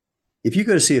if you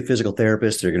go to see a physical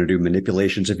therapist, they're going to do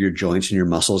manipulations of your joints and your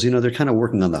muscles. They're kind of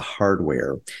working on the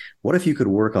hardware. What if you could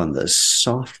work on the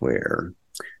software?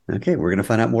 Okay, we're going to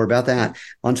find out more about that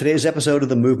on today's episode of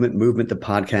the Movement, the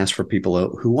podcast for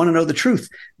people who want to know the truth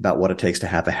about what it takes to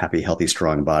have a happy, healthy,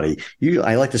 strong body.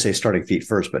 I like to say starting feet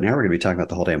first, but now we're going to be talking about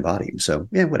the whole damn body. So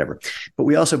yeah, whatever. But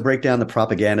we also break down the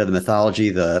propaganda, the mythology,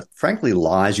 the frankly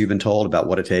lies you've been told about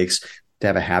what it takes to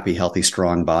have a happy, healthy,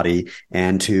 strong body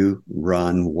and to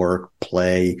run, work,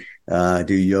 play,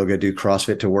 do yoga, do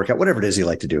CrossFit, to work out, whatever it is you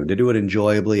like to do, and to do it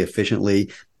enjoyably,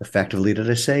 efficiently, effectively. Did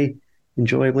I say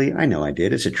enjoyably? I know I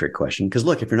did. It's a trick question. Because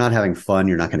look, if you're not having fun,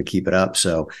 you're not going to keep it up.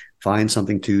 So find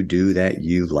something to do that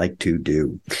you like to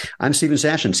do. I'm Stephen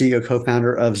Sashen, CEO,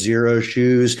 co-founder of Zero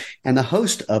Shoes, and the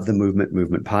host of the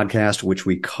Movement podcast, which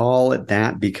we call it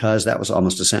that because that was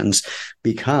almost a sentence,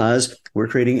 because we're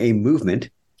creating a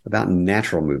movement about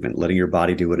natural movement, letting your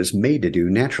body do what it's made to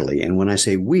do naturally. And when I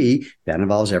say we, that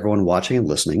involves everyone watching and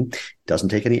listening. It doesn't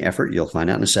take any effort. You'll find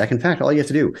out in a second. In fact, all you have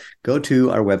to do, go to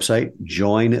our website,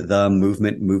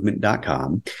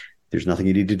 jointhemovement.com. There's nothing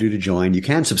you need to do to join. You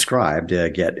can subscribe to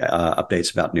get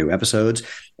updates about new episodes,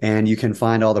 and you can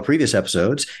find all the previous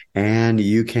episodes, and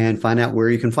you can find out where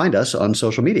you can find us on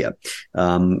social media,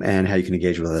 and how you can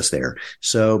engage with us there.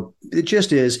 So the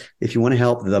gist is, if you want to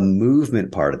help the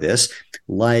movement part of this,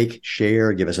 like,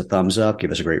 share, give us a thumbs up,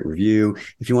 give us a great review.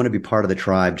 If you want to be part of the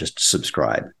tribe, just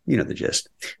subscribe. You know the gist.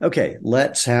 Okay,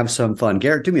 let's have some fun.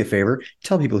 Garrett, do me a favor.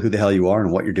 Tell people who the hell you are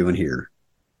and what you're doing here.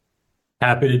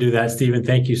 Happy to do that, Stephen.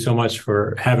 Thank you so much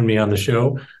for having me on the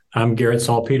show. I'm Garrett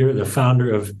Salpeter, the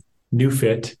founder of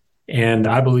NeuFit, and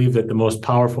I believe that the most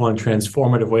powerful and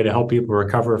transformative way to help people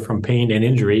recover from pain and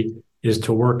injury is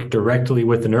to work directly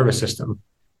with the nervous system.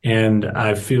 And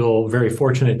I feel very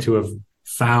fortunate to have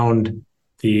found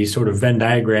the sort of Venn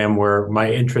diagram where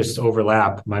my interests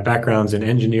overlap. My background's in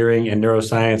engineering and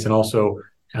neuroscience, and also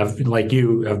I've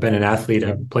been an athlete.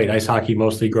 I've played ice hockey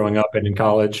mostly growing up and in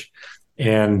college.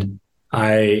 And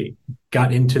I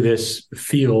got into this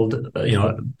field,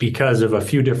 because of a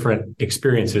few different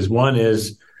experiences. One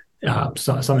is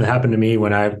something that happened to me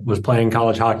when I was playing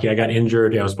college hockey. I got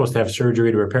injured. I was supposed to have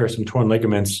surgery to repair some torn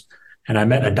ligaments. And I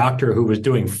met a doctor who was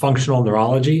doing functional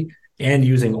neurology and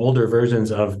using older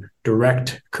versions of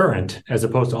direct current as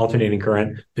opposed to alternating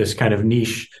current, this kind of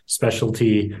niche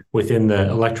specialty within the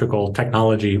electrical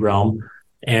technology realm.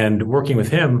 And working with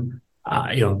him,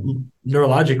 functional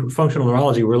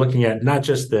neurology, we're looking at not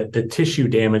just the tissue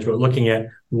damage, but looking at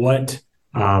what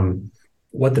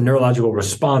the neurological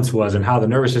response was and how the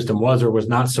nervous system was or was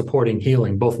not supporting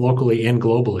healing, both locally and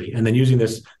globally. And then using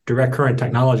this direct current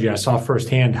technology, I saw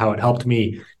firsthand how it helped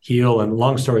me heal. And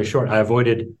long story short, I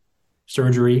avoided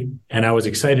surgery, and I was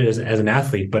excited as an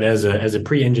athlete. But as a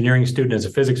pre-engineering student, as a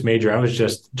physics major, I was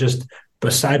just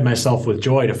beside myself with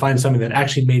joy to find something that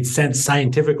actually made sense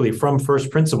scientifically from first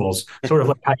principles, sort of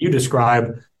like how you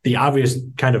describe the obvious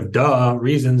kind of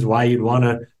reasons why you'd want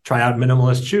to try out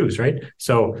minimalist shoes, right?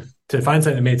 So to find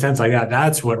something that made sense like that,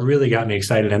 that's what really got me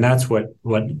excited. And that's what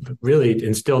really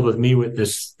instilled with me with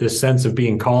this sense of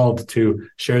being called to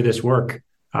share this work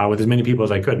with as many people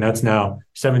as I could. And that's now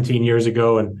 17 years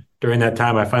ago. And during that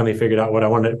time, I finally figured out what I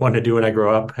wanted to do when I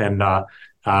grow up, and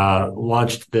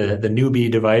launched the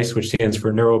Newbie device, which stands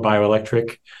for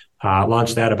Neurobioelectric.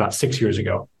 Launched that about 6 years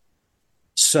ago.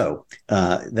 So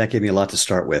that gave me a lot to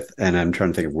start with, and I'm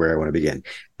trying to think of where I want to begin.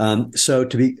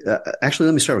 Actually,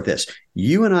 let me start with this.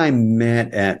 You and I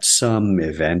met at some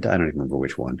event. I don't even remember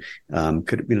which one.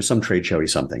 Some trade showy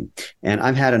something. And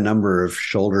I've had a number of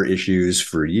shoulder issues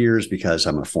for years because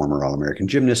I'm a former All-American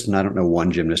gymnast, and I don't know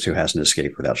one gymnast who hasn't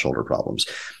escaped without shoulder problems.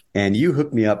 And you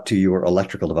hooked me up to your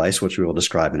electrical device, which we will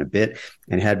describe in a bit,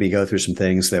 and had me go through some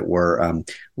things that were,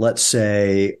 let's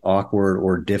say, awkward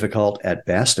or difficult at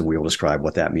best. And we will describe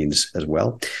what that means as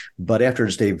well. But after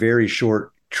just a very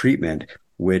short treatment,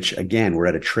 which again, we're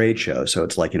at a trade show. So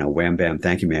it's like, wham, bam,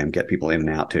 thank you, ma'am, get people in and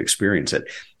out to experience it.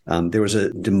 There was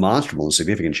a demonstrable and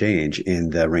significant change in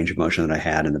the range of motion that I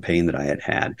had and the pain that I had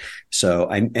had. So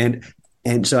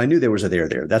so I knew there was a there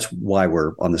there. That's why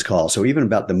we're on this call. So even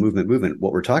about the movement,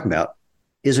 what we're talking about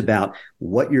is about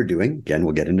what you're doing. Again,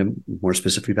 we'll get into more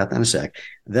specifically about that in a sec.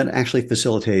 That actually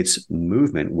facilitates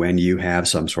movement when you have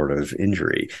some sort of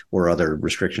injury or other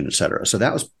restriction, et cetera. So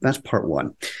that's part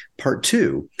one. Part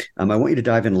two, I want you to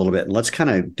dive in a little bit and let's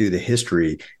kind of do the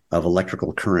history of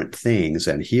electrical current things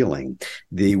and healing.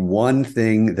 The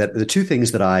two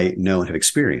things that I know and have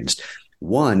experienced.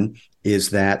 One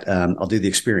is that, I'll do the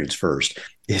experience first,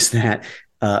 is that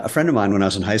A friend of mine, when I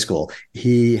was in high school,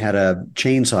 he had a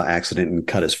chainsaw accident and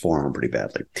cut his forearm pretty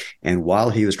badly. And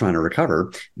while he was trying to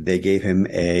recover, they gave him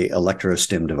a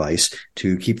electrostim device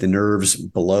to keep the nerves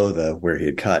below where he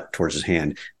had cut towards his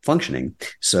hand functioning,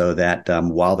 so that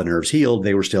while the nerves healed,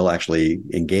 they were still actually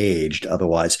engaged.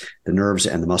 Otherwise, the nerves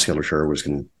and the musculature was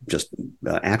going to just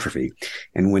atrophy.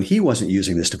 And when he wasn't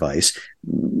using this device,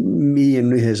 me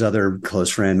and his other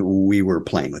close friend, we were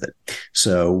playing with it.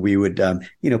 So we would,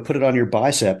 put it on your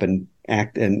bicep and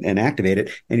activate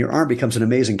it, and your arm becomes an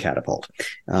amazing catapult.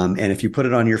 And if you put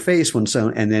it on your face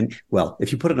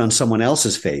if you put it on someone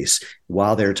else's face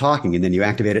while they're talking, and then you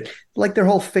activate it, like their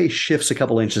whole face shifts a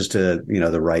couple inches to,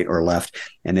 the right or left,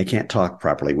 and they can't talk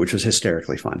properly, which was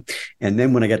hysterically fun. And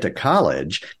then when I get to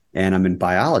college, and I'm in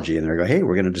biology, and they go, hey,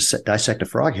 we're going to dissect a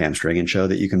frog hamstring and show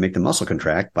that you can make the muscle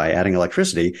contract by adding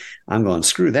electricity. I'm going,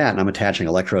 screw that. And I'm attaching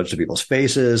electrodes to people's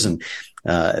faces. And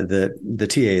the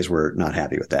TAs were not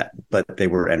happy with that, but they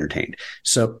were entertained.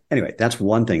 So anyway, that's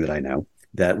one thing that I know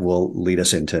that will lead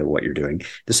us into what you're doing.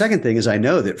 The second thing is I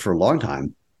know that for a long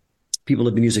time, people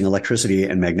have been using electricity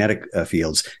and magnetic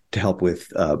fields to help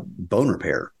with bone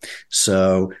repair.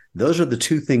 So those are the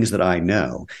two things that I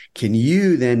know. Can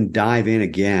you then dive in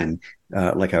again,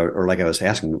 like I was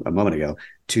asking a moment ago,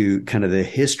 to kind of the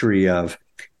history of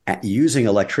using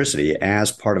electricity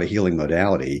as part of a healing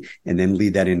modality, and then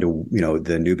lead that into,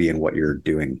 the newbie and what you're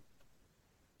doing?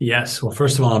 Yes. Well,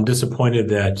 first of all, I'm disappointed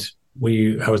that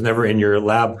I was never in your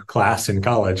lab class in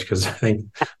college, because I think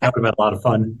that would have been a lot of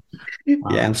fun. Yeah,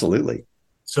 absolutely.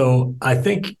 So I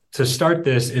think to start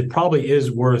this, it probably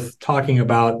is worth talking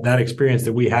about that experience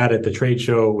that we had at the trade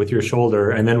show with your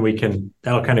shoulder, and then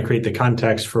that'll kind of create the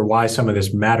context for why some of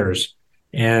this matters.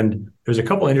 And there's a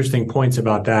couple interesting points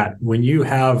about that. When you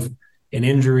have an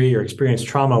injury or experience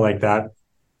trauma like that,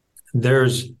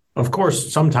 there's, of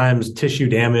course, sometimes tissue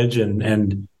damage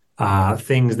and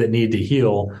things that need to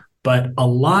heal. But a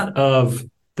lot of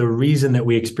the reason that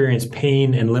we experience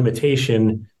pain and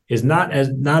limitation is not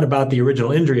about the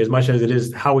original injury as much as it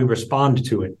is how we respond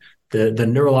to it, the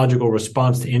neurological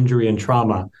response to injury and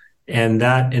trauma. And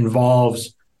that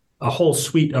involves a whole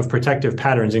suite of protective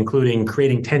patterns, including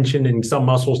creating tension in some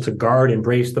muscles to guard and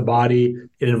brace the body.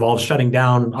 It involves shutting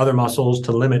down other muscles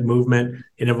to limit movement.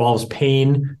 It involves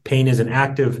pain. Pain is an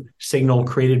active signal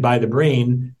created by the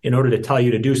brain in order to tell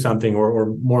you to do something, or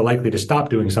more likely to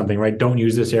stop doing something, right? Don't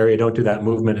use this area, don't do that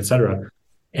movement, et cetera.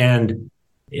 And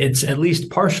it's at least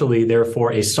partially,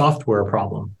 therefore, a software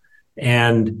problem.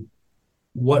 And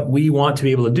what we want to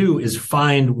be able to do is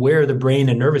find where the brain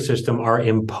and nervous system are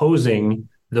imposing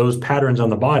those patterns on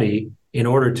the body in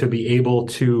order to be able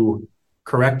to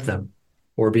correct them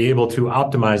or be able to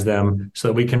optimize them so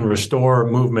that we can restore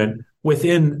movement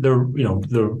within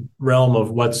the realm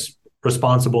of what's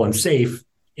responsible and safe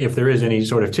if there is any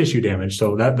sort of tissue damage.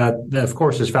 So that of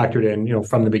course is factored in,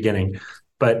 from the beginning.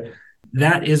 But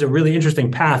that is a really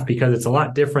interesting path because it's a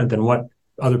lot different than what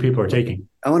other people are taking.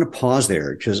 I want to pause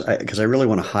there because I really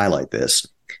want to highlight this,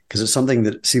 because it's something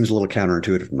that seems a little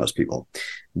counterintuitive to most people,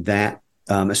 that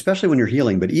especially when you're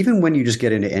healing, but even when you just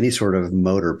get into any sort of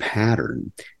motor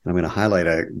pattern, and I'm going to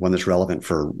highlight one that's relevant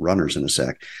for runners in a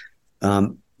sec.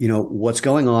 What's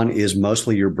going on is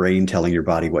mostly your brain telling your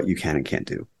body what you can and can't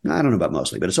do. I don't know about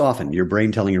mostly, but it's often your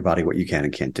brain telling your body what you can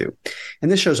and can't do.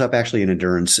 And this shows up actually in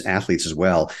endurance athletes as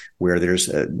well, where there's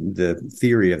the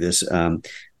theory of this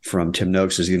from Tim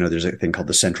Noakes is, there's a thing called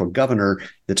the central governor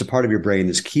that's a part of your brain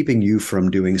that's keeping you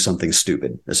from doing something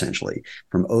stupid, essentially,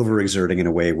 from overexerting in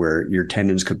a way where your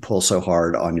tendons could pull so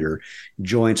hard on your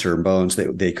joints or bones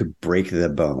that they could break the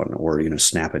bone or,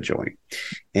 snap a joint.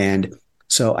 And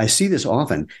so I see this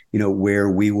often, where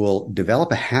we will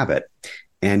develop a habit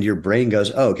and your brain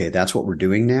goes, oh, okay, that's what we're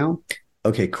doing now.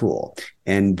 Okay, cool.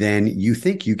 And then you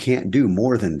think you can't do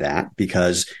more than that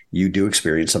because you do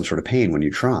experience some sort of pain when you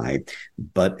try,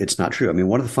 but it's not true. I mean,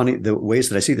 one of the ways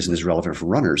that I see this, and this is relevant for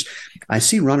runners, I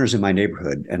see runners in my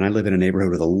neighborhood, and I live in a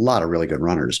neighborhood with a lot of really good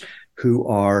runners who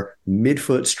are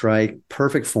midfoot strike,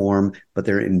 perfect form, but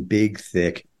they're in big,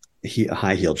 thick,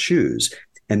 high-heeled shoes.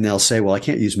 And they'll say, well, I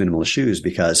can't use minimalist shoes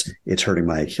because it's hurting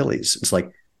my Achilles. It's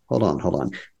like, hold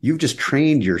on. You've just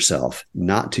trained yourself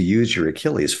not to use your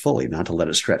Achilles fully, not to let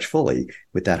it stretch fully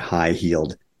with that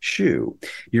high-heeled shoe.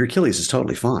 Your Achilles is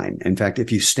totally fine. In fact,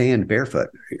 if you stand barefoot,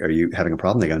 are you having a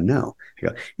problem? They go, no. You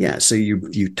go, yeah. So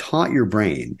you taught your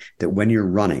brain that when you're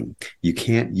running, you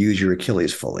can't use your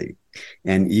Achilles fully.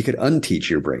 And you could unteach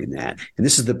your brain that. And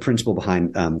this is the principle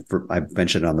behind, I've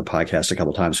mentioned it on the podcast a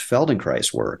couple of times,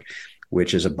 Feldenkrais work,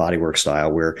 which is a bodywork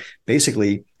style where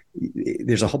basically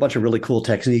there's a whole bunch of really cool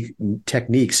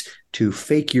techniques to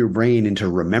fake your brain into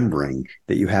remembering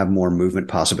that you have more movement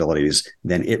possibilities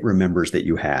than it remembers that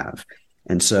you have.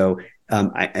 And so,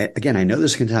 I know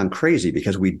this can sound crazy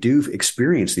because we do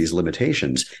experience these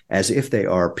limitations as if they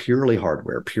are purely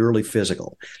hardware, purely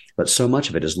physical. But so much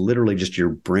of it is literally just your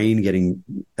brain getting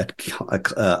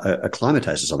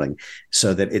acclimatized to something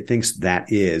so that it thinks that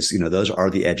is, those are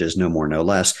the edges, no more, no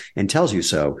less, and tells you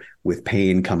so with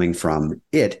pain coming from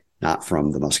it, not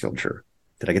from the musculature.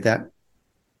 Did I get that?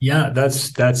 Yeah,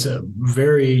 that's a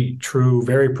very true,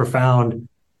 very profound.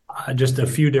 Just a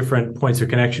few different points of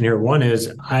connection here. One is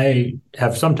I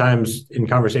have sometimes in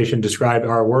conversation described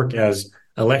our work as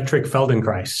electric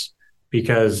Feldenkrais,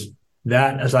 because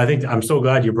as I think I'm so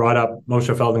glad you brought up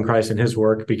Moshe Feldenkrais and his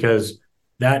work, because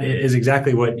that is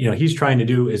exactly what he's trying to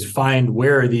do, is find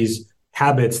where these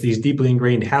habits, these deeply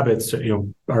ingrained habits,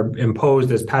 are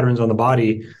imposed as patterns on the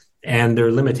body and their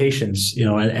limitations,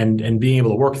 and being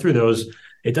able to work through those.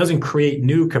 It doesn't create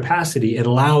new capacity. It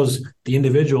allows the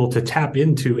individual to tap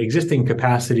into existing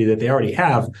capacity that they already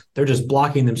have. They're just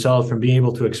blocking themselves from being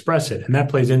able to express it. And that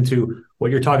plays into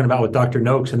what you're talking about with Dr.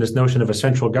 Noakes and this notion of a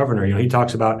central governor. He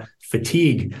talks about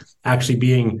fatigue actually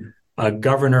being a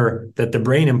governor that the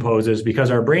brain imposes,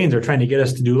 because our brains are trying to get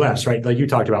us to do less, right? Like you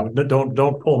talked about,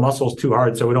 don't pull muscles too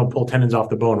hard so we don't pull tendons off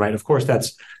the bone, right? Of course,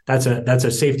 that's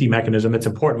a safety mechanism. It's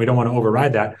important. We don't want to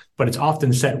override that, but it's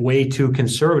often set way too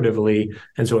conservatively,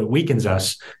 and so it weakens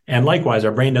us. And likewise,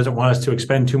 our brain doesn't want us to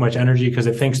expend too much energy because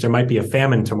it thinks there might be a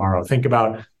famine tomorrow. Think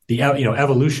about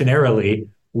evolutionarily.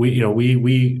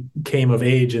 We came of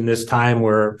age in this time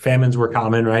where famines were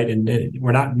common, right? And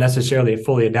we're not necessarily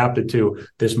fully adapted to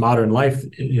this modern life,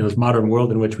 this modern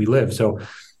world in which we live. So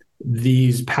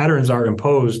these patterns are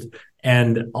imposed.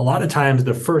 And a lot of times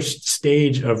the first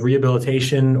stage of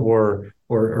rehabilitation or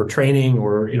training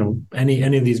or,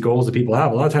 any of these goals that people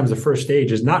have, a lot of times the first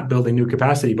stage is not building new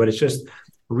capacity, but it's just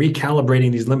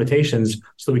recalibrating these limitations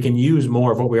so we can use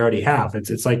more of what we already have.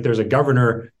 It's like there's a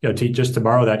governor, just to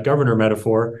borrow that governor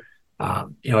metaphor,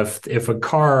 if a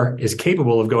car is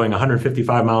capable of going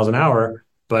 155 miles an hour,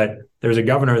 but there's a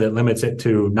governor that limits it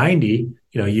to 90,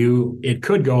 it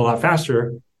could go a lot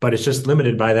faster, but it's just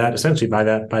limited by that, essentially by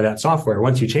that software.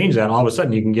 Once you change that, all of a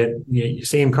sudden you can get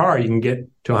same car, you can get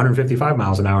to 155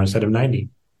 miles an hour instead of 90.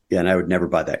 Yeah. And I would never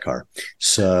buy that car.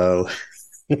 So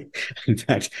in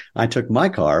fact, I took my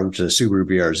car, which is a Subaru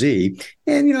BRZ,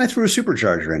 and, I threw a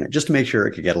supercharger in it just to make sure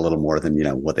it could get a little more than,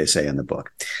 what they say in the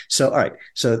book. So, all right.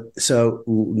 So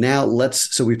now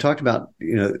so we've talked about,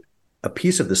 a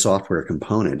piece of the software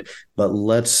component, but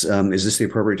is this the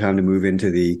appropriate time to move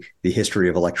into the history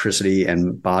of electricity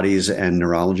and bodies and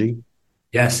neurology?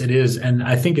 Yes, it is. And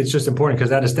I think it's just important because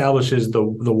that establishes the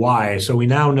why. So we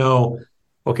now know,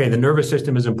 okay, the nervous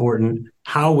system is important.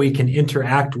 How we can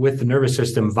interact with the nervous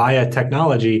system via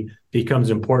technology becomes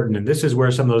important. And this is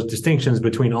where some of those distinctions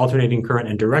between alternating current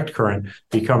and direct current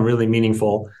become really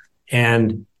meaningful,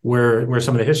 and where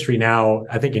some of the history now,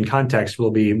 I think in context,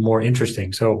 will be more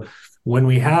interesting. So when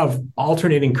we have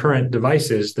alternating current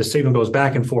devices, the signal goes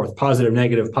back and forth, positive,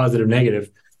 negative,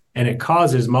 and it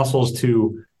causes muscles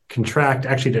to contract,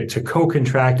 actually to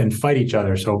co-contract and fight each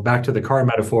other. So back to the car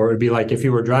metaphor, it would be like if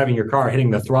you were driving your car, hitting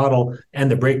the throttle and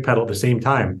the brake pedal at the same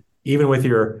time. Even with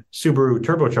your Subaru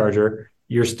turbocharger,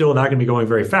 you're still not going to be going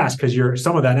very fast because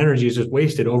some of that energy is just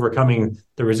wasted overcoming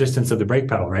the resistance of the brake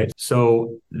pedal, right?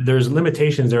 So there's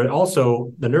limitations there.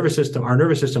 Also, our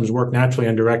nervous systems work naturally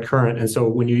on direct current. And so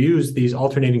when you use these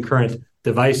alternating current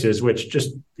devices, which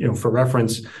just, for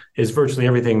reference, is virtually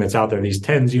everything that's out there, these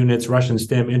TENS units, Russian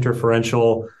stim,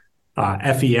 interferential,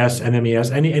 FES,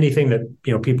 NMES, anything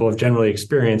that, people have generally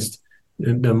experienced,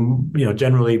 the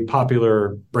generally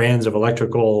popular brands of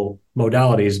electrical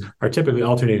modalities are typically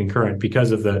alternating current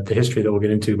because of the history that we'll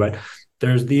get into. But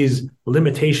there's these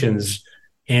limitations,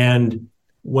 and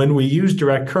when we use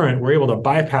direct current, we're able to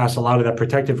bypass a lot of that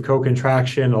protective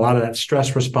co-contraction, a lot of that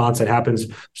stress response that happens,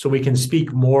 so we can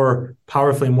speak more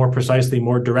powerfully, more precisely,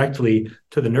 more directly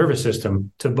to the nervous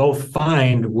system to both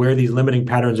find where these limiting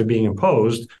patterns are being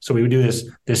imposed. So we would do this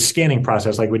scanning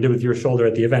process like we did with your shoulder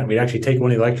at the event. We'd actually take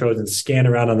one of the electrodes and scan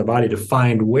around on the body to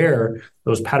find where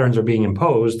those patterns are being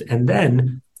imposed, and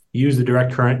then use the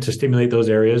direct current to stimulate those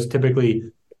areas,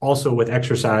 typically also with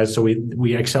exercise. So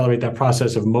we accelerate that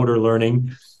process of motor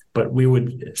learning, but we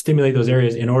would stimulate those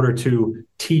areas in order to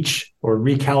teach or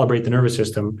recalibrate the nervous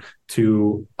system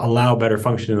to allow better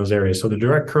function in those areas. So the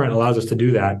direct current allows us to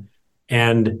do that.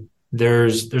 And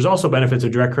there's also benefits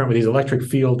of direct current with these electric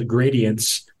field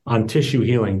gradients on tissue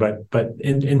healing. But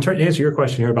in turn, to answer your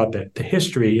question here about the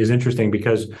history is interesting,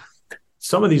 because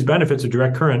some of these benefits of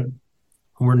direct current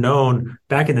were known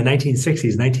back in the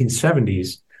 1960s,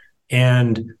 1970s.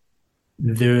 And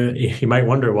you might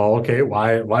wonder, well, okay,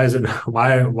 why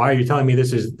are you telling me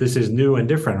this is new and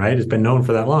different, right? It's been known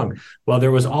for that long. Well,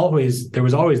 there was always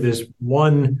this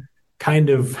one kind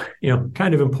of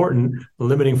important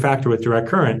limiting factor with direct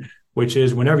current, which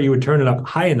is whenever you would turn it up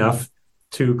high enough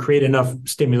to create enough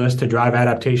stimulus to drive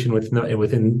adaptation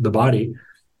within the body,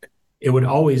 it would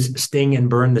always sting and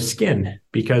burn the skin,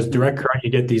 because direct current, you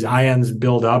get these ions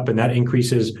build up and that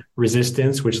increases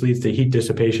resistance, which leads to heat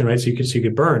dissipation, right? So you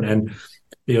could burn. And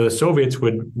the Soviets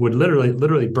would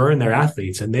literally burn their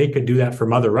athletes, and they could do that for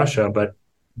Mother Russia, but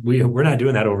we're not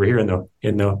doing that over here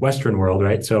in the Western world,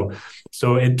 right? So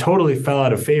it totally fell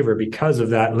out of favor because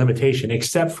of that limitation,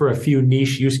 except for a few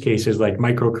niche use cases like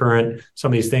microcurrent,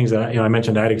 some of these things that I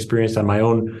mentioned I had experienced on my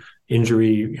own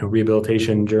injury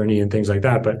rehabilitation journey and things like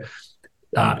that. But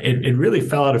it really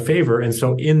fell out of favor. And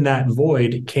so in that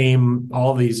void came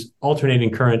all these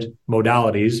alternating current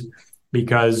modalities,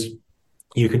 because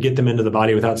you could get them into the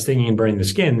body without stinging and burning the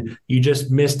skin. You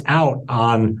just missed out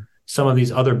on some of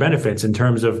these other benefits in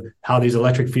terms of how these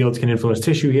electric fields can influence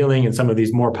tissue healing and some of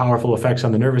these more powerful effects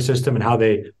on the nervous system and how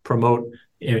they promote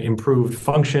improved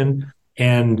function.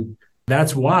 And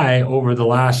that's why over the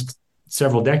last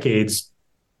several decades,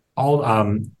 all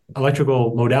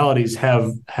electrical modalities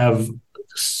have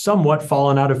somewhat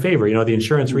fallen out of favor. The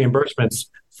insurance reimbursements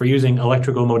for using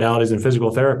electrical modalities in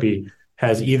physical therapy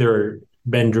has either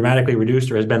been dramatically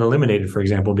reduced or has been eliminated, for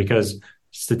example, because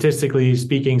statistically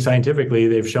speaking, scientifically,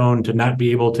 they've shown to not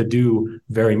be able to do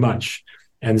very much.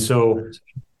 And so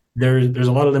there's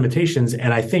a lot of limitations.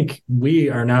 And I think we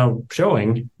are now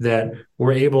showing that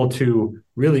we're able to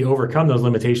really overcome those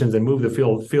limitations and move the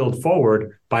field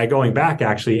forward by going back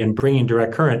actually and bringing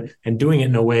direct current and doing it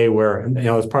in a way where,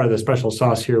 as part of the special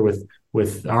sauce here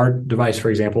with our device, for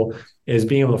example, is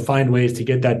being able to find ways to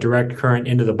get that direct current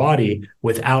into the body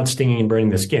without stinging and burning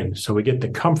the skin. So we get the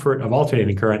comfort of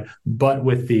alternating current, but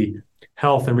with the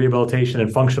health and rehabilitation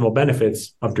and functional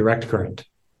benefits of direct current.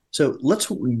 So let's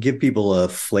give people a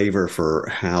flavor for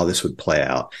how this would play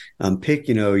out. Pick,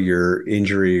 your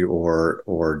injury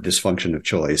or dysfunction of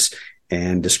choice,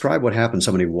 and describe what happens.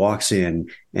 Somebody walks in,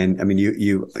 and I mean,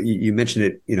 you mentioned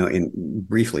it, in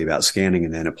briefly about scanning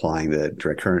and then applying the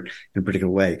direct current in a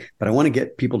particular way. But I want to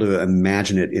get people to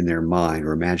imagine it in their mind,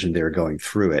 or imagine they're going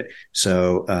through it.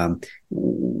 So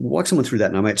walk someone through that,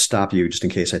 and I might stop you just in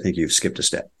case I think you've skipped a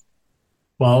step.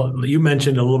 Well, you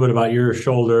mentioned a little bit about your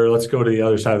shoulder. Let's go to the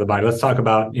other side of the body. Let's talk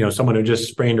about, someone who just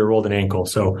sprained or rolled an ankle.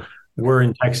 So we're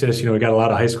in Texas, we got a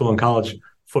lot of high school and college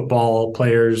football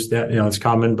players that, it's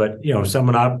common, but,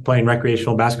 someone out playing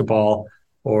recreational basketball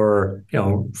or,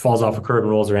 falls off a curb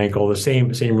and rolls their ankle, the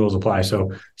same rules apply.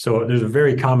 So there's a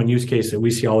very common use case that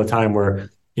we see all the time where,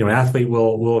 an athlete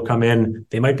will come in,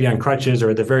 they might be on crutches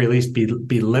or at the very least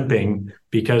be limping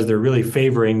because they're really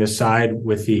favoring the side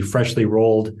with the freshly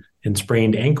rolled and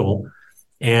sprained ankle.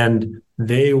 And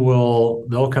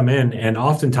they'll come in, and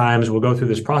oftentimes we'll go through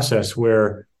this process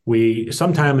where we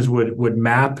sometimes would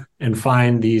map and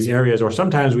find these areas, or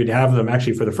sometimes we'd have them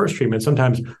actually for the first treatment,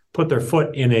 sometimes put their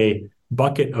foot in a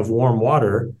bucket of warm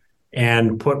water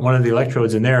and put one of the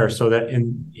electrodes in there so that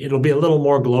it'll be a little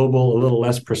more global, a little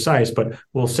less precise, but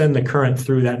we'll send the current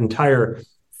through that entire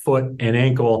foot and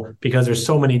ankle because there's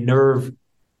so many nerve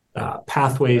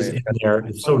pathways in there.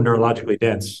 It's so neurologically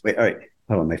dense. Wait, all right.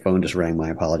 Hold on. My phone just rang. My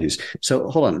apologies. So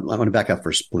hold on. I want to back up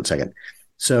for a split second.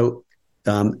 So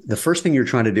the first thing you're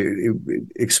trying to do,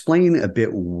 explain a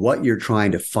bit what you're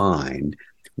trying to find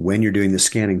when you're doing the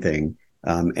scanning thing,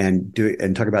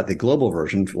 and talk about the global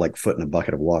version, like foot in a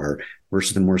bucket of water,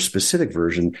 versus the more specific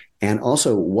version, and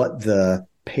also what the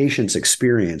patient's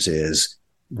experience is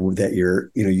that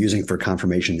you're using for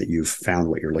confirmation that you've found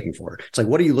what you're looking for. It's like,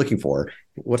 what are you looking for?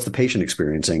 What's the patient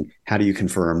experiencing? How do you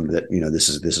confirm that this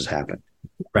has happened?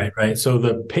 Right. So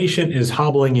the patient is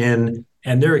hobbling in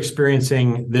and they're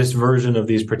experiencing this version of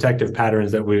these protective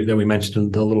patterns that we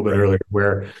mentioned a little bit earlier,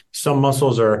 where some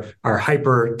muscles are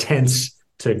hyper tense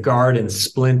to guard and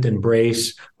splint and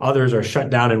brace. Others are shut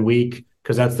down and weak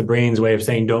because that's the brain's way of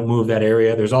saying don't move that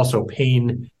area. There's also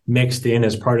pain mixed in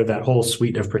as part of that whole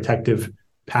suite of protective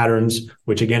patterns,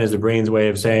 which again is the brain's way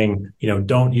of saying,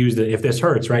 don't use if this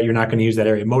hurts, right? You're not going to use that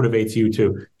area. It motivates you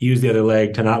to use the other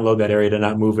leg, to not load that area, to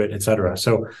not move it, et cetera.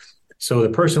 So the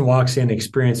person walks in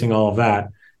experiencing all of that.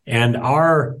 And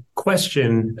our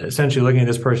question, essentially looking at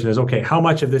this person, is, okay, how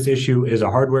much of this issue is a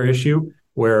hardware issue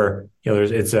where,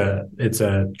 it's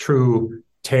a true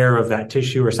tear of that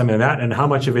tissue or something like that? And how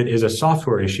much of it is a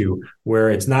software issue where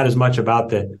it's not as much about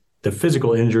the the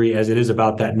physical injury as it is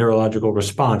about that neurological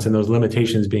response and those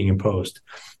limitations being imposed.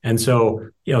 And so,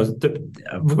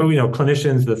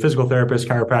 clinicians, the physical therapists,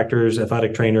 chiropractors,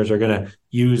 athletic trainers are going to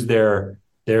use their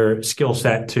skill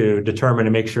set to determine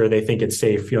and make sure they think it's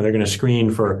safe. They're going to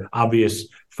screen for obvious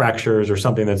fractures or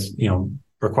something that's,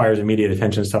 requires immediate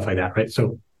attention, stuff like that, right?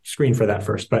 So screen for that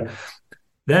first. But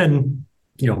then,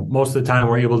 most of the time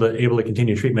we're able to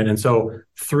continue treatment. And so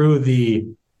through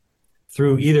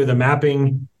either the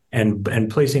mapping and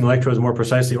placing electrodes more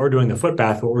precisely or doing the foot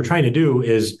bath, what we're trying to do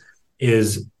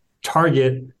is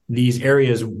target these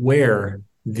areas where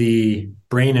the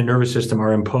brain and nervous system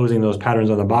are imposing those patterns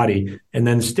on the body, and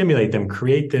then stimulate them,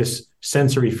 create this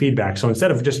sensory feedback. So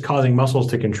instead of just causing muscles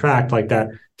to contract like that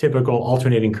typical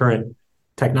alternating current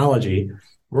technology,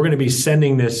 we're going to be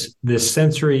sending this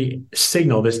sensory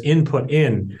signal, this input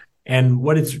in. And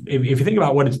if you think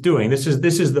about what it's doing, this is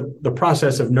the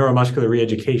process of neuromuscular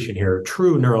reeducation here,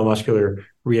 true neuromuscular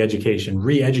reeducation,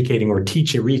 re-educating or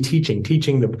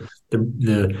teaching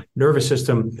the nervous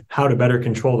system how to better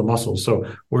control the muscles. So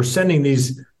we're sending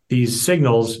these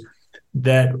signals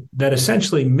that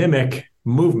essentially mimic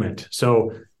movement.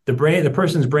 So the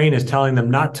person's brain is telling them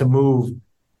not to move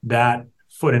that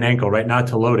foot and ankle, right? Not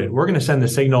to load it. We're going to send the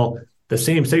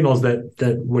same signals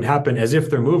that would happen as if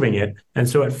they're moving it. And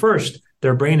so at first,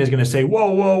 their brain is going to say,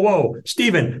 whoa,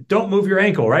 Stephen, don't move your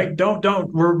ankle, right?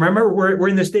 Remember, we're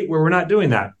in this state where we're not doing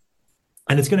that.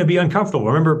 And it's going to be uncomfortable.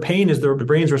 Remember, pain is the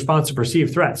brain's response to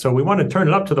perceived threat. So we want to turn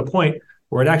it up to the point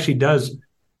where it actually does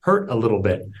hurt a little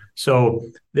bit. So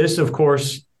this, of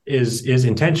course, is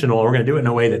intentional. We're going to do it in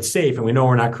a way that's safe, and we know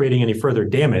we're not creating any further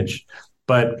damage.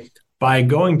 But by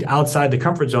going outside the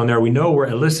comfort zone there, we know we're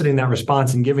eliciting that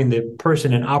response and giving the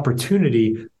person an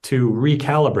opportunity to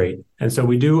recalibrate. And so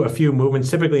we do a few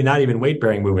movements, typically not even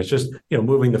weight-bearing movements, just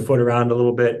moving the foot around a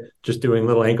little bit, just doing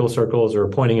little ankle circles or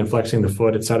pointing and flexing the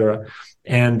foot, et cetera.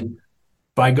 And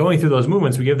by going through those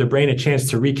movements, we give the brain a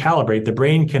chance to recalibrate. The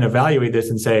brain can evaluate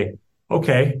this and say,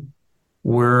 okay,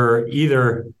 we're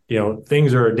either,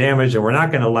 things are damaged and we're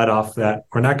not going to let off that,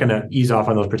 we're not going to ease off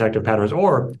on those protective patterns.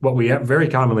 Or what we very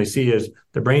commonly see is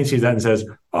the brain sees that and says,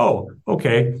 oh,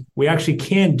 okay, we actually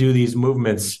can do these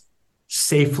movements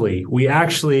safely. We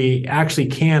actually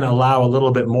can allow a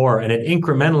little bit more, and it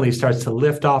incrementally starts to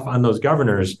lift off on those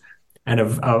governors. And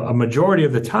a majority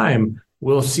of the time,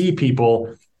 we'll see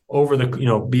people over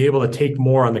be able to take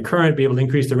more on the current, be able to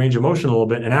increase the range of motion a little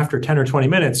bit. And after 10 or 20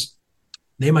 minutes,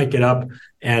 they might get up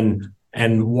and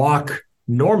walk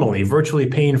normally, virtually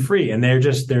pain-free. And they're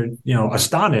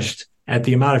astonished at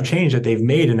the amount of change that they've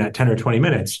made in that 10 or 20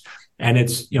 minutes. And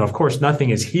it's, of course, nothing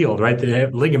is healed, right?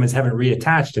 The ligaments haven't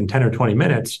reattached in 10 or 20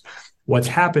 minutes. What's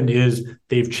happened is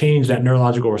they've changed that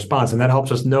neurological response. And that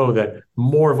helps us know that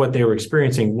more of what they were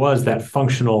experiencing was that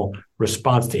functional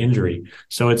response to injury.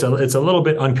 So it's a little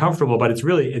bit uncomfortable, but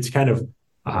it's kind of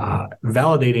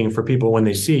validating for people when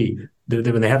they see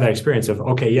when they have that experience of,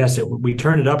 okay, yes, we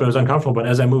turned it up and it was uncomfortable, but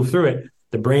as I moved through it,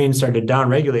 the brain started to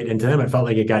downregulate, and to them, it felt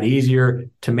like it got easier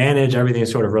to manage. Everything is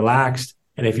sort of relaxed.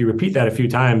 And if you repeat that a few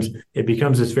times, it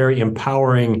becomes this very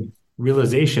empowering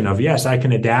realization of, yes, I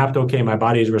can adapt. Okay, my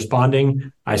body is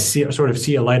responding. I sort of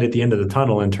see a light at the end of the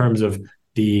tunnel in terms of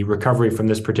the recovery from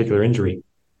this particular injury.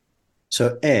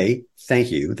 So A,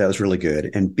 thank you. That was really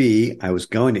good. And B, I was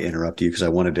going to interrupt you because I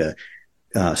wanted to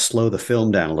slow the film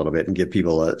down a little bit and give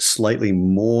people a slightly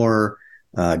more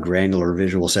granular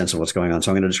visual sense of what's going on.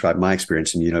 So I'm going to describe my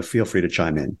experience, and, feel free to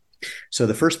chime in. So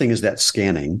the first thing is that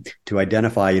scanning to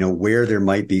identify, where there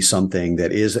might be something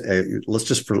that is, let's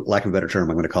just, for lack of a better term,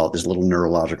 I'm going to call it this little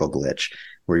neurological glitch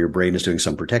where your brain is doing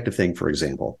some protective thing, for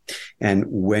example. And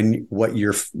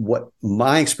what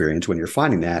my experience when you're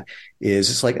finding that is,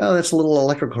 it's like, oh, that's a little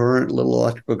electrical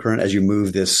current as you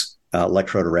move this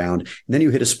electrode around, and then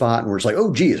you hit a spot and we're just like,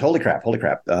 oh geez, holy crap.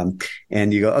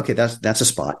 And you go, okay, that's a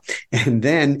spot. And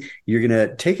then you're going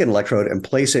to take an electrode and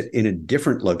place it in a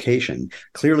different location,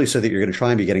 clearly so that you're going to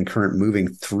try and be getting current moving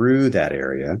through that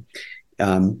area.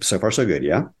 So far, so good.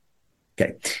 Yeah.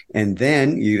 Okay. And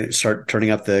then you start turning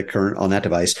up the current on that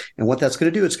device. And what that's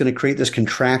going to do, it's going to create this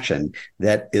contraction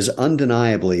that is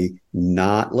undeniably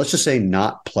not, let's just say,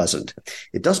 not pleasant.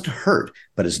 It doesn't hurt,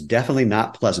 but it's definitely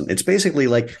not pleasant. It's basically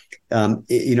like,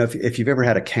 if you've ever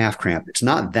had a calf cramp, it's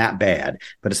not that bad,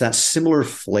 but it's that similar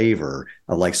flavor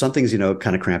of like something's,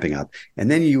 kind of cramping up.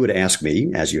 And then you would ask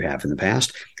me, as you have in the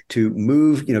past, to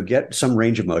move, get some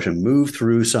range of motion, move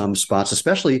through some spots,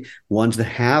 especially ones that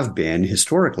have been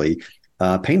historically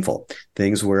painful,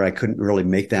 things where I couldn't really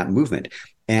make that movement.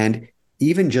 And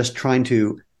even just trying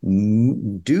to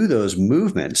do those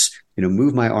movements,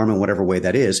 move my arm in whatever way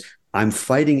that is, I'm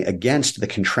fighting against the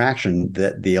contraction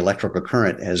that the electrical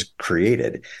current has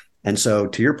created. And so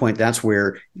to your point, that's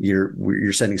where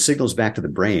you're sending signals back to the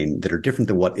brain that are different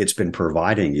than what it's been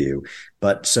providing you.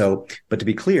 But to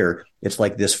be clear, it's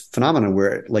like this phenomenon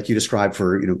where, like you described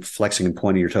for, flexing and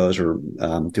pointing your toes, or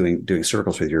doing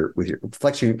circles with your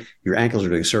flexing your ankles, or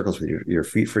doing circles with your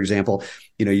feet, for example.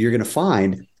 You're going to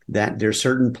find that there's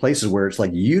certain places where it's like,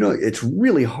 it's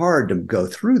really hard to go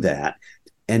through that.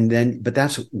 But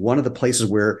that's one of the places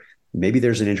where maybe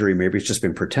there's an injury, maybe it's just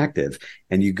been protective.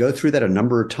 And you go through that a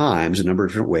number of times, a number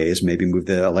of different ways, maybe move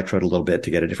the electrode a little bit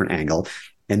to get a different angle.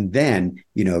 And then,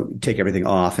 take everything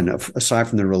off. And aside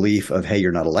from the relief of, hey,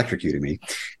 you're not electrocuting me,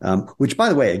 which, by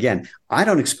the way, again, when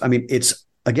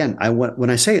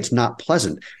I say it's not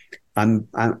pleasant, I'm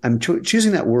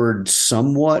choosing that word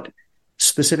somewhat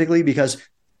specifically because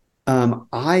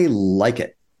I like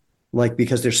it.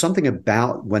 Because there's something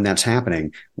about when that's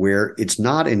happening where it's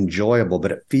not enjoyable,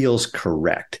 but it feels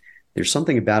correct. There's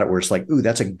something about it where it's like, ooh,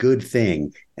 that's a good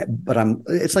thing. But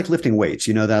it's like lifting weights.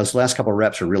 Those last couple of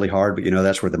reps are really hard, but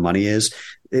that's where the money is.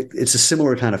 It's a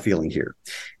similar kind of feeling here,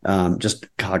 just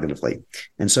cognitively.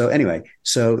 And so anyway,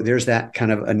 so there's that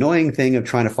kind of annoying thing of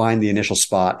trying to find the initial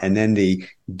spot. And then the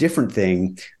different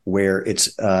thing where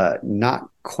it's not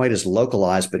quite as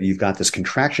localized, but you've got this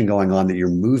contraction going on that you're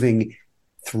moving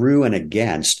through and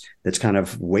against, that's kind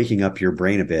of waking up your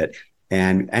brain a bit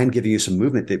and giving you some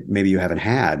movement that maybe you haven't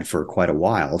had for quite a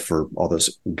while for all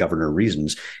those governor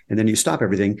reasons. And then you stop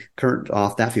everything, current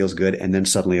off, that feels good. And then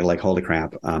suddenly you're like, holy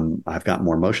crap, I've got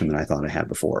more motion than I thought I had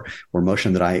before, or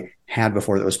motion that I had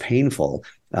before that was painful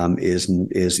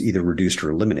is either reduced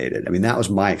or eliminated. That was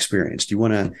my experience. Do you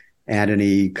want to add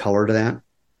any color to that?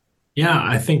 Yeah,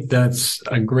 I think that's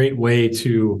a great way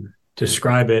to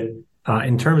describe it.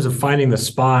 In terms of finding the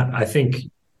spot, I think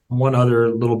one other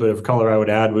little bit of color I would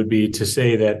add would be to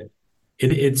say that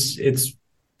it's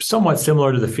somewhat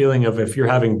similar to the feeling of if you're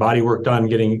having body work done,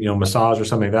 getting massage or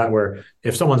something like that, where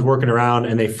if someone's working around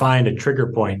and they find a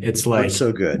trigger point, it's like, that's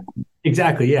so good.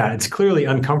 Exactly, yeah. It's clearly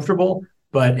uncomfortable,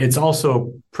 but it's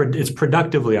also it's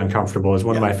productively uncomfortable is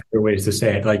one of my favorite ways to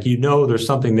say it. Like, there's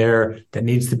something there that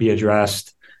needs to be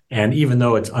addressed, and even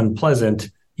though it's unpleasant,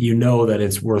 that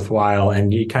it's worthwhile,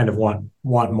 and you kind of want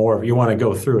more. You want to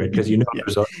go through it because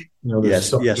there's yes,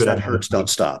 that hurts. Don't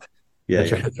stop. Yeah,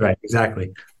 that's right.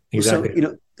 Exactly.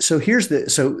 So here's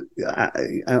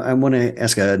I want to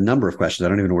ask a number of questions. I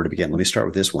don't even know where to begin. Let me start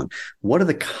with this one. What are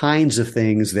the kinds of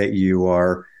things that you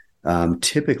are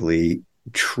typically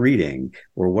treating,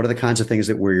 or what are the kinds of things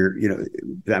that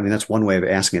that's one way of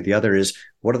asking it. The other is,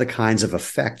 what are the kinds of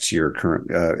effects you're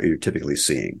typically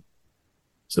seeing?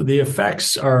 So the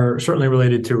effects are certainly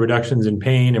related to reductions in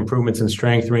pain, improvements in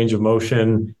strength, range of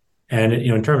motion. And,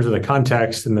 in terms of the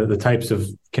context and the types of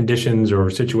conditions or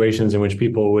situations in which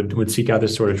people would seek out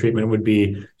this sort of treatment would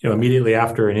be, immediately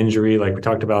after an injury, like we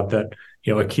talked about, that,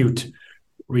 acute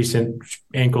recent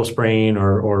ankle sprain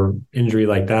or injury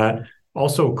like that.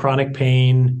 Also chronic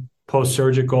pain,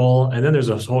 post-surgical. And then there's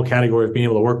a whole category of being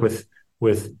able to work with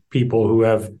people who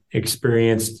have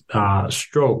experienced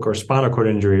stroke or spinal cord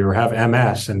injury or have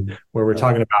MS, and where we're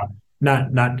talking about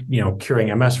not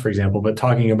curing MS, for example, but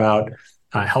talking about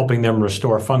helping them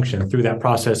restore function through that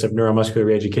process of neuromuscular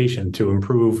reeducation to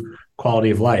improve quality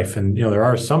of life. And there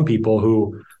are some people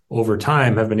who over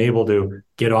time have been able to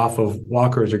get off of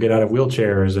walkers or get out of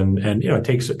wheelchairs, and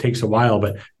it takes a while,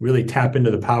 but really tap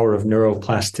into the power of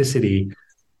neuroplasticity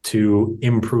to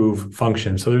improve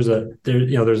function. So of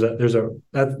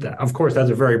course,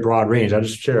 that's a very broad range. I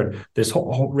just shared this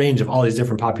whole range of all these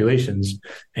different populations.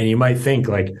 And you might think,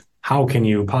 like, how can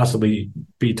you possibly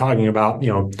be talking about,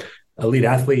 elite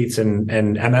athletes and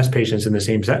MS patients in the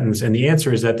same sentence? And the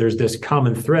answer is that there's this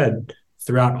common thread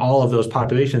throughout all of those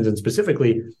populations, and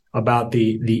specifically about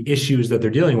the issues that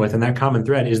they're dealing with. And that common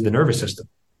thread is the nervous system.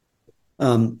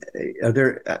 Are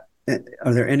there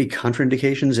any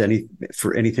contraindications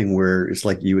for anything where it's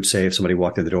like you would say if somebody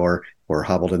walked in the door or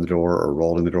hobbled in the door or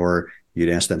rolled in the door, you'd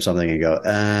ask them something and go,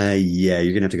 you're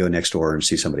going to have to go next door and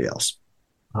see somebody else?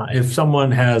 If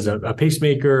someone has a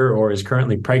pacemaker or is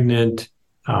currently pregnant,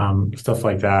 stuff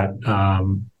like that,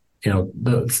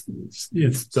 it's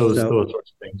those sorts of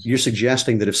things. You're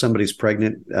suggesting that if somebody's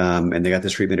pregnant and they got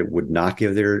this treatment, it would not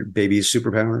give their babies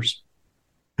superpowers?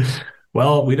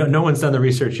 Well, no one's done the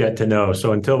research yet to know.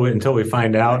 So until we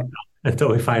find out,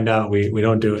 we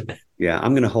don't do it. Yeah,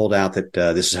 I'm going to hold out that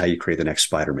this is how you create the next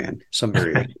Spider-Man, some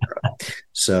variation.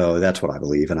 So that's what I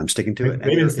believe, and I'm sticking to it.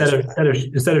 Maybe instead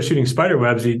of shooting spider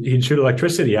webs, he'd shoot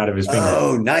electricity out of his finger.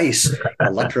 Oh, nice,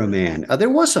 Electro Man.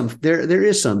 There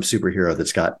is some superhero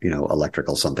that's got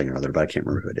electrical something or other, but I can't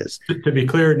remember who it is. To be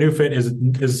clear, NewFit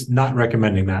is not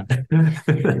recommending that.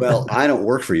 Well, I don't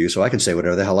work for you, so I can say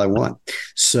whatever the hell I want.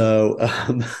 So,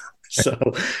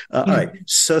 all right.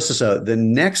 So the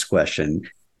next question.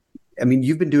 I mean,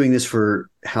 you've been doing this for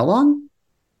how long?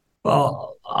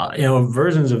 Well,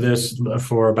 versions of this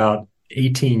for about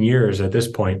 18 years at this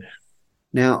point.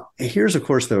 Now, here's, of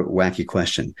course, the wacky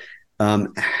question.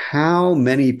 How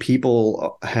many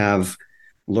people have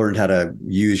learned how to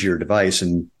use your device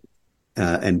and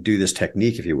do this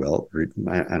technique, if you will?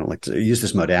 I don't like to use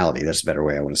this modality. That's a better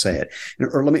way I want to say it.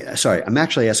 I'm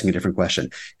actually asking a different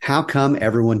question. How come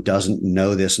everyone doesn't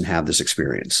know this and have this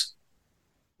experience?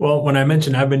 Well, when I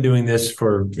mentioned I've been doing this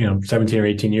for 17 or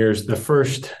 18 years, the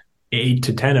first 8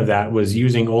 to 10 of that was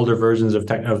using older versions of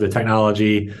the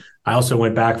technology. I also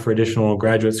went back for additional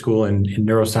graduate school in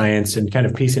neuroscience and kind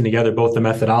of piecing together both the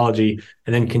methodology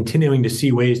and then continuing to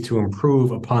see ways to improve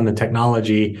upon the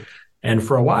technology. And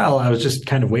for a while, I was just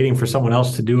kind of waiting for someone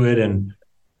else to do it, and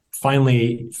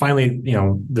finally,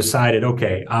 decided,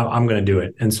 okay, I'm going to do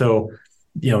it. And so,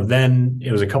 then it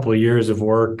was a couple of years of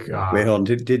work. Wait, hold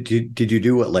on. Did you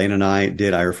do what Lane and I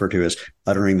did? I refer to as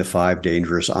uttering the 5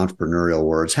 dangerous entrepreneurial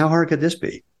words. How hard could this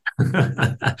be?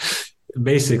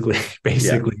 Basically,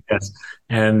 yes.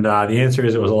 And the answer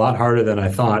is it was a lot harder than I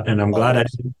thought. And I'm glad I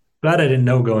didn't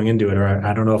know going into it, or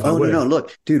I don't know if I would. No.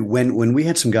 Look, dude, when we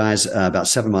had some guys about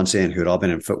 7 months in who had all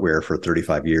been in footwear for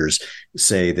 35 years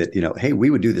say that, hey, we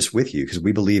would do this with you because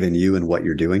we believe in you and what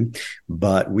you're doing.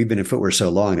 But we've been in footwear so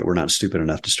long that we're not stupid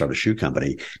enough to start a shoe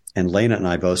company. And Lena and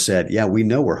I both said, yeah, we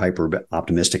know we're hyper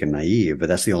optimistic and naive, but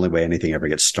that's the only way anything ever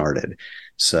gets started.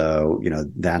 So,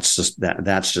 that's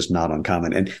just not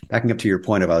uncommon. And backing up to your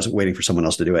point of I was waiting for someone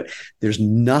else to do it. There's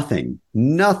nothing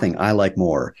I like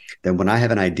more than when I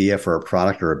have an idea for a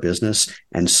product or a business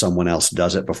and someone else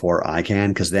does it before I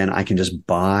can, because then I can just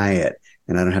buy it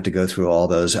and I don't have to go through all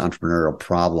those entrepreneurial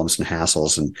problems and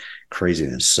hassles and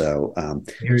craziness. So,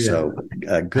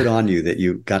 good on you that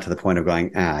you got to the point of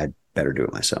going, I'd better do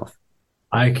it myself.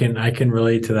 I can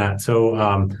relate to that.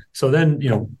 So then,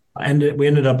 we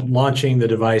ended up launching the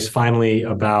device finally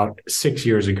about 6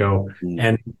 years ago.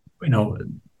 And,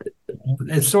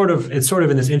 it's sort of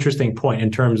in this interesting point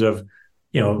in terms of,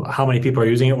 how many people are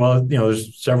using it? Well,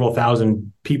 there's several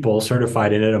thousand people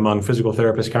certified in it among physical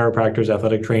therapists, chiropractors,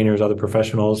 athletic trainers, other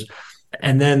professionals.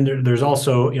 And then there's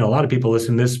also, a lot of people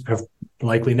listening to this have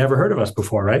likely never heard of us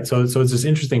before, right? So it's this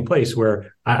interesting place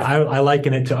where I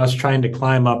liken it to us trying to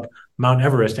climb up Mount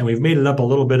Everest, and we've made it up a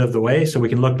little bit of the way so we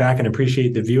can look back and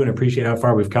appreciate the view and appreciate how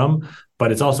far we've come.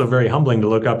 But it's also very humbling to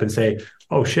look up and say,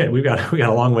 oh shit, we got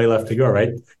a long way left to go, right?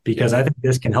 Because I think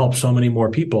this can help so many more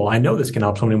people. I know this can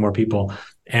help so many more people.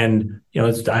 And,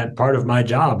 it's part of my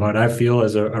job, but I feel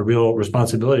as a real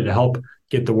responsibility to help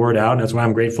get the word out. And that's why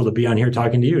I'm grateful to be on here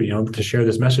talking to you, to share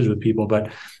this message with people.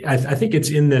 But I think it's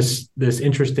in this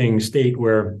interesting state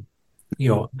where,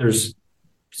 there's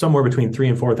somewhere between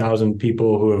 3,000 and 4,000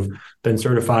 people who have been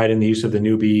certified in the use of the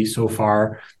Newbie so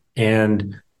far.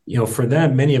 And, for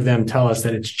them, many of them tell us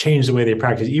that it's changed the way they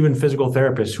practice. Even physical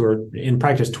therapists who are in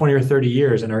practice 20 or 30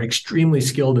 years and are extremely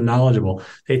skilled and knowledgeable,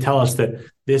 they tell us that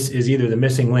this is either the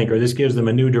missing link, or this gives them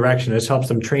a new direction. This helps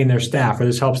them train their staff, or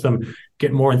this helps them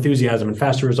get more enthusiasm and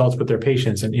faster results with their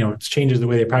patients. And, it changes the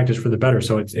way they practice for the better.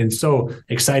 So it's so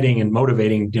exciting and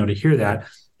motivating, to hear that.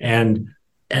 And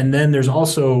then there's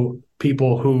also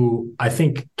people who I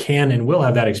think can and will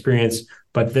have that experience,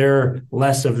 but they're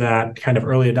less of that kind of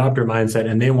early adopter mindset,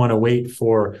 and they want to wait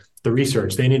for the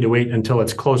research. They need to wait until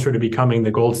it's closer to becoming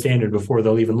the gold standard before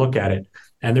they'll even look at it.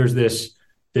 And there's this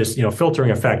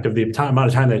filtering effect of the amount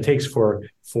of time that it takes for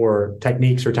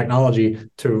techniques or technology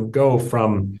to go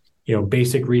from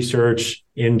basic research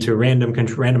into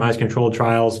randomized controlled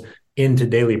trials into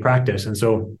daily practice. And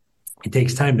so it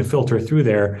takes time to filter through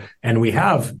there. And we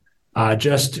have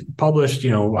just published,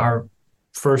 our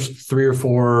first 3 or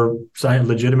 4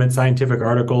 legitimate scientific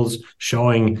articles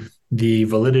showing the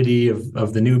validity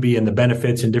of the Newbie and the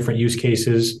benefits in different use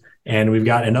cases. And we've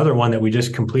got another one that we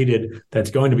just completed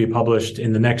that's going to be published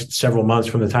in the next several months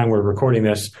from the time we're recording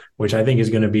this, which I think is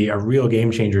going to be a real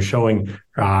game changer, showing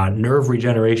nerve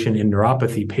regeneration in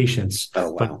neuropathy patients.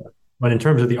 Oh, wow. But in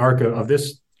terms of the arc of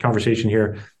this conversation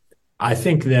here, I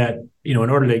think that, in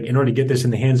order to get this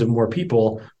in the hands of more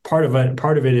people, part of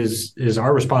it is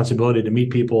our responsibility to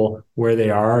meet people where they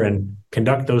are. And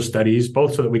conduct those studies,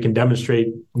 both so that we can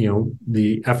demonstrate,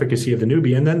 the efficacy of the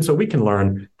newbie, and then so we can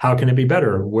learn how can it be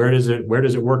better, where does it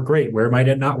work great, where might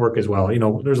it not work as well.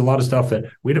 There's a lot of stuff that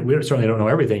we certainly don't know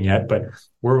everything yet, but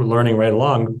we're learning right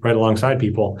alongside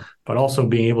people, but also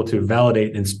being able to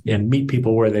validate and meet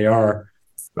people where they are.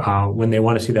 When they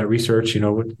want to see that research,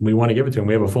 we want to give it to them.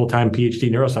 We have a full-time PhD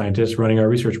neuroscientist running our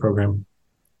research program.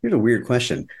 Here's a weird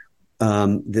question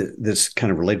that's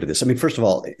kind of related to this. I mean, first of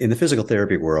all, in the physical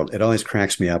therapy world, it always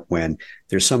cracks me up when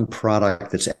there's some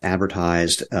product that's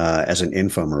advertised as an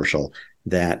infomercial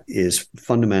that is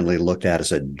fundamentally looked at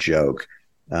as a joke.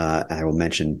 I will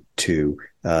mention two,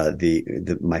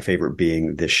 my favorite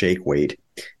being the Shake Weight,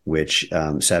 which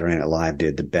Saturday Night Live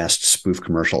did the best spoof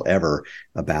commercial ever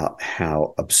about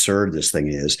how absurd this thing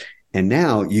is. And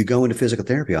now you go into physical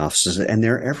therapy offices and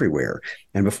they're everywhere.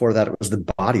 And before that, it was the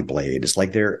Body Blade. It's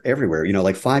like they're everywhere.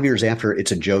 Like 5 years after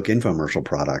it's a joke infomercial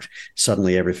product,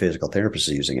 suddenly every physical therapist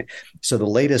is using it. So the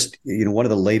latest, one of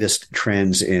the latest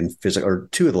trends in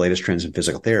two of the latest trends in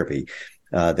physical therapy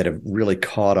that have really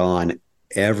caught on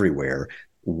everywhere.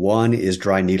 One is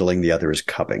dry needling. The other is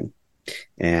cupping.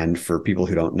 And for people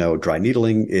who don't know dry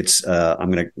needling, it's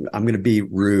I'm gonna be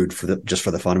rude just for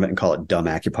the fun of it and call it dumb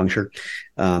acupuncture,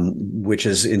 which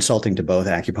is insulting to both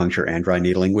acupuncture and dry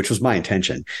needling, which was my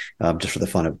intention, just for the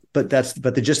fun of. But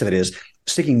the gist of it is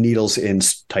sticking needles in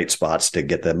tight spots to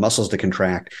get the muscles to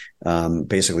contract,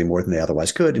 basically more than they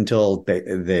otherwise could until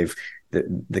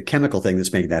the chemical thing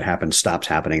that's making that happen stops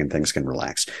happening and things can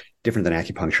relax. Different than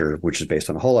acupuncture, which is based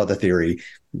on a whole other theory.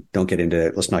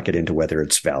 Let's not get into whether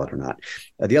it's valid or not.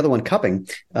 The other one, cupping,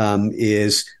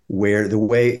 is where the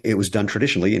way it was done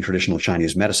traditionally in traditional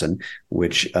Chinese medicine,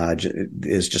 which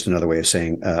is just another way of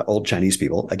saying old Chinese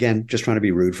people, again, just trying to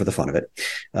be rude for the fun of it,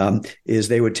 is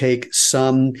they would take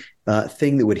some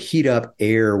thing that would heat up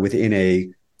air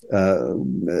within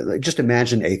just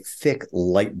imagine a thick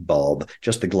light bulb,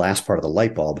 just the glass part of the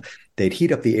light bulb. They'd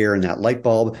heat up the air in that light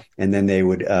bulb, and then they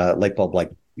would light bulb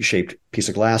like shaped piece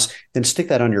of glass, then stick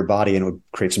that on your body, and it would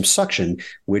create some suction,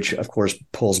 which of course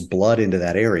pulls blood into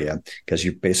that area because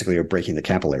you basically are breaking the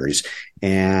capillaries,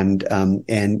 and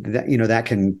that that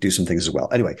can do some things as well.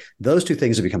 Anyway, those two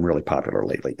things have become really popular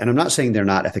lately, and I'm not saying they're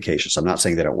not efficacious. I'm not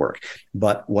saying they don't work,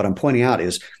 but what I'm pointing out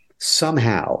is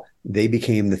somehow they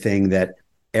became the thing that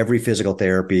every physical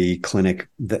therapy clinic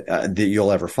that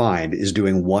you'll ever find is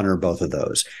doing one or both of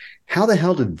those. How the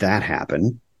hell did that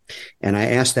happen? And I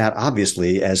ask that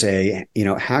obviously as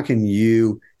how can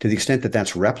you, to the extent that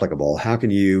that's replicable, how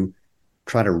can you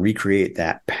try to recreate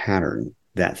that pattern,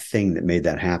 that thing that made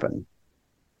that happen?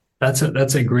 That's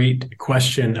a great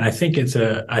question. I think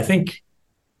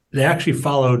they actually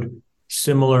followed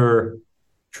similar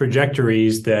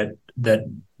trajectories that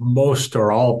most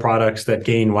or all products that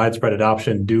gain widespread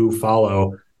adoption do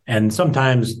follow. And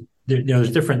sometimes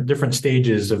there's different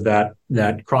stages of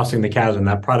that crossing the chasm,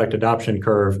 that product adoption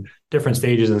curve, different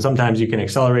stages. And sometimes you can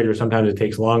accelerate, or sometimes it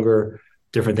takes longer,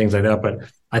 different things like that.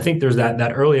 But I think there's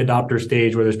that early adopter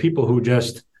stage where there's people who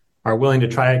just are willing to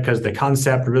try it because the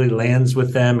concept really lands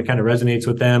with them, it kind of resonates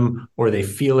with them, or they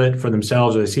feel it for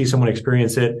themselves, or they see someone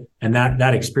experience it, and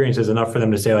that experience is enough for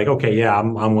them to say like, okay, yeah,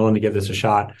 I'm willing to give this a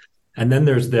shot. And then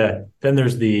there's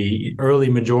the early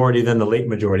majority, then the late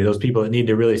majority, those people that need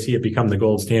to really see it become the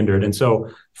gold standard. And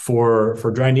so for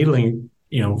dry needling,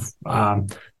 there's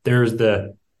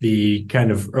the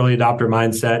kind of early adopter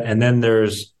mindset, and then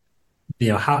there's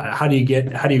how do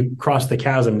you cross the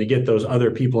chasm to get those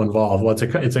other people involved? Well,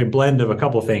 it's a blend of a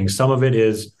couple of things. Some of it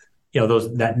is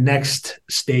that next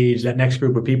stage, that next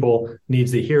group of people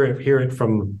needs to hear it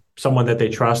from someone that they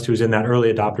trust who's in that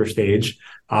early adopter stage,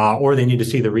 or they need to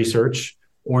see the research,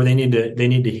 or they need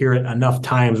to hear it enough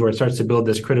times where it starts to build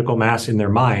this critical mass in their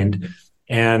mind.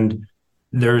 And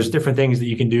there's different things that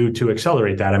you can do to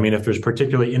accelerate that. I mean, if there's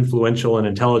particularly influential and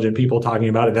intelligent people talking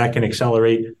about it, that can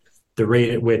accelerate the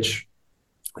rate at which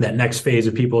that next phase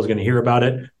of people is going to hear about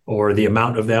it, or the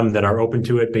amount of them that are open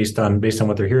to it based on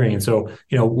what they're hearing. And so,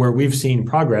 where we've seen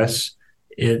progress,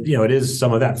 it is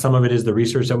some of that. Some of it is the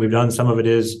research that we've done. Some of it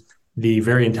is the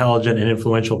very intelligent and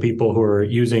influential people who are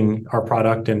using our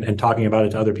product and talking about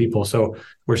it to other people. So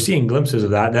we're seeing glimpses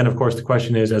of that. Then, of course, the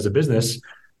question is, as a business,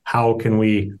 how can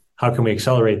we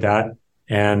accelerate that?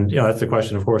 And that's the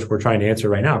question, of course, we're trying to answer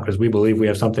right now, because we believe we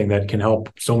have something that can help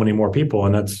so many more people,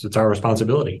 and it's our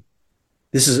responsibility.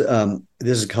 This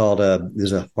is called this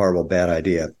is a horrible bad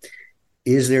idea.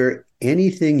 Is there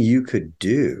anything you could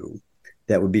do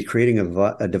that would be creating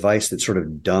a device that's sort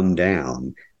of dumbed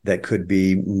down that could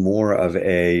be more of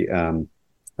a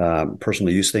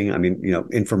personal use thing? I mean,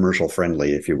 infomercial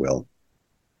friendly, if you will.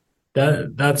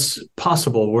 That's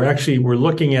possible. We're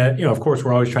looking at, of course,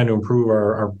 we're always trying to improve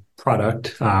our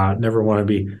product. Never want to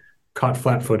be caught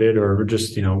flat-footed, or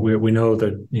just, we know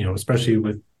that, especially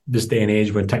with this day and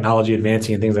age with technology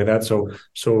advancing and things like that.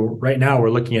 So right now we're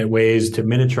looking at ways to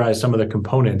miniaturize some of the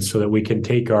components so that we can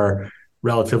take our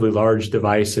relatively large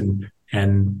device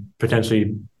and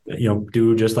potentially,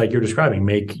 do just like you're describing,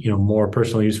 make, more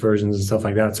personal use versions and stuff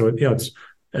like that. So, it's,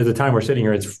 at the time we're sitting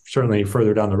here, it's certainly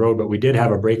further down the road, but we did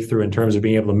have a breakthrough in terms of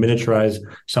being able to miniaturize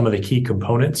some of the key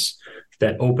components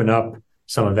that open up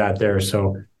some of that there.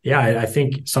 So yeah, I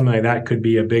think something like that could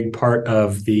be a big part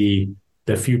of the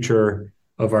future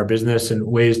of our business, and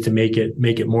ways to make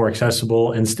it more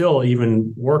accessible and still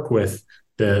even work with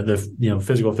the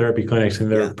physical therapy clinics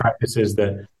and their practices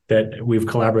that we've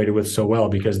collaborated with so well,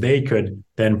 because they could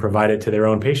then provide it to their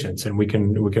own patients, and we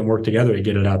can work together to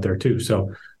get it out there too.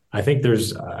 So I think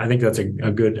that's a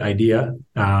good idea,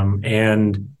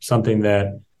 and something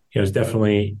that is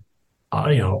definitely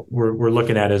we're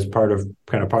looking at as part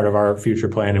of our future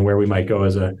plan and where we might go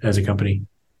as a company.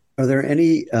 Are there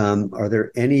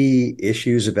any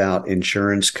issues about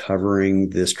insurance covering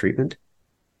this treatment?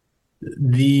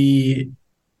 The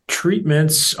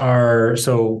treatments are,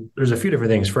 so there's a few different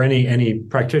things for any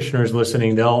practitioners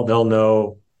listening. They'll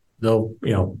know,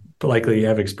 likely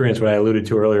have experienced what I alluded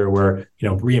to earlier, where,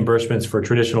 reimbursements for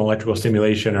traditional electrical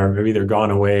stimulation have either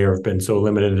gone away or have been so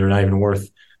limited they're not even worth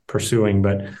pursuing.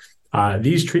 But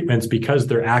these treatments, because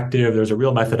they're active, there's a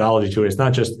real methodology to it. It's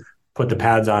not just put the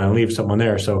pads on and leave someone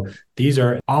there. So these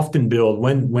are often billed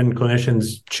when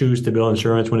clinicians choose to bill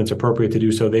insurance, when it's appropriate to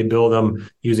do so, they bill them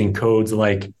using codes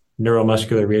like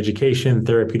neuromuscular reeducation,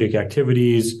 therapeutic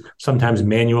activities, sometimes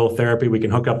manual therapy. We can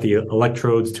hook up the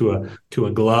electrodes to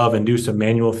a glove and do some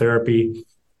manual therapy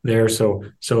there. So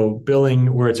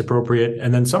billing where it's appropriate.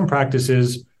 And then some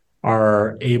practices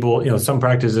are able, some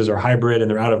practices are hybrid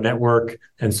and they're out of network.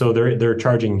 And so they're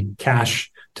charging cash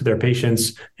to their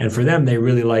patients. And for them, they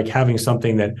really like having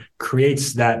something that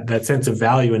creates that sense of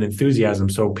value and enthusiasm.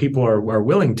 So people are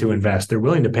willing to invest. They're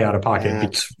willing to pay out of pocket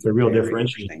because they're real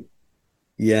differentiating.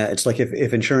 Yeah, it's like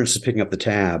if insurance is picking up the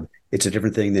tab, it's a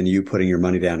different thing than you putting your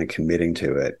money down and committing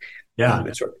to it. Yeah.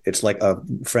 It's like a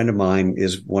friend of mine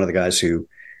is one of the guys who,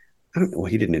 I don't know,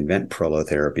 he didn't invent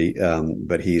prolotherapy,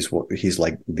 but he's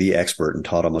like the expert and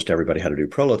taught almost everybody how to do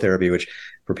prolotherapy, which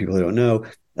for people who don't know,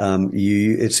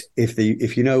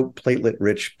 if you know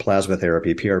platelet-rich plasma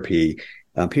therapy, PRP,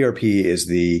 PRP is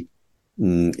the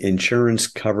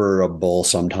insurance coverable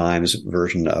sometimes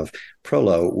version of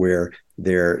Prolo, where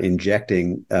they're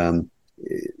injecting, in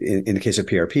the case of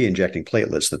PRP, injecting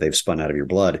platelets that they've spun out of your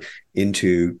blood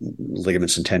into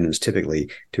ligaments and tendons, typically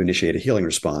to initiate a healing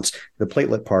response. The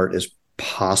platelet part is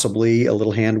possibly a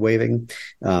little hand waving,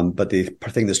 but the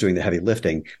thing that's doing the heavy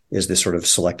lifting is this sort of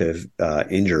selective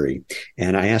injury.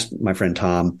 And I asked my friend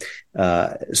Tom,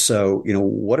 so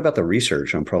what about the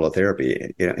research on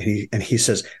prolotherapy? He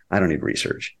says, I don't need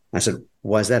research. I said,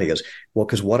 why is that? He goes, well,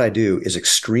 because what I do is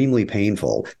extremely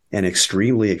painful and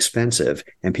extremely expensive,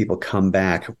 and people come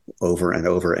back over and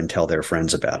over and tell their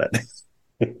friends about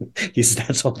it. He said,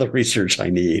 that's all the research I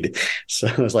need. So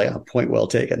I was like, point well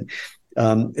taken.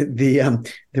 There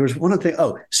was one other thing.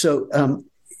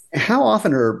 How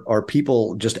often are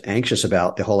people just anxious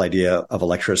about the whole idea of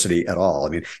electricity at all? I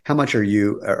mean, how much are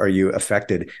you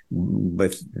affected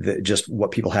with just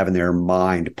what people have in their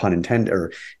mind, pun intended,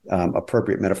 or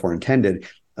appropriate metaphor intended,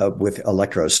 with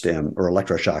electrostim or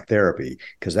electroshock therapy?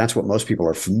 Because that's what most people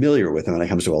are familiar with when it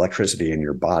comes to electricity in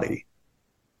your body.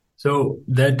 So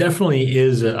that definitely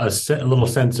is a little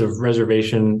sense of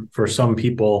reservation for some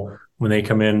people when they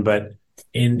come in, but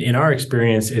in our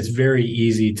experience, it's very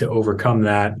easy to overcome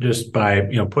that just by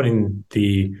putting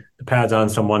the pads on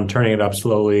someone, turning it up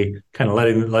slowly, kind of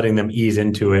letting them ease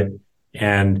into it,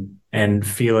 and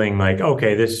feeling like,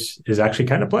 okay, this is actually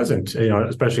kind of pleasant,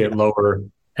 especially at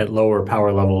lower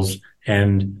power levels,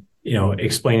 and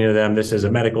explaining to them this is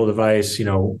a medical device.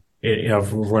 For in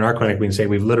our clinic, we can say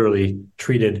we've literally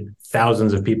treated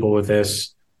thousands of people with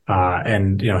this.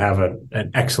 And have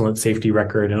an excellent safety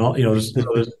record, and all there's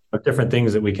different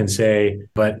things that we can say,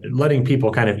 but letting people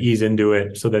kind of ease into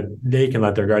it so that they can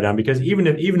let their guard down. Because even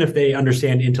if they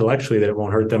understand intellectually that it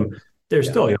won't hurt them, they're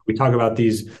still we talk about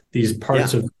these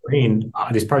parts of the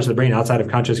brain, outside of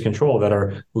conscious control that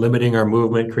are limiting our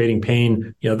movement, creating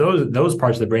pain. Those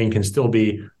parts of the brain can still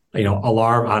be in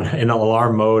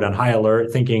alarm mode, on high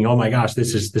alert, thinking, oh my gosh,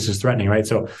 this is threatening, right?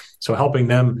 So helping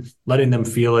them, letting them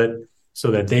feel it, so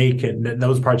that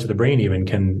those parts of the brain even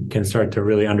can start to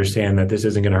really understand that this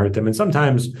isn't going to hurt them. And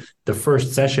sometimes the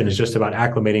first session is just about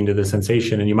acclimating to the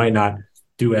sensation, and you might not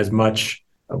do as much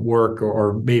work,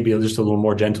 or maybe just a little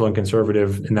more gentle and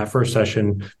conservative in that first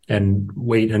session, and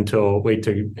wait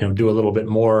to do a little bit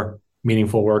more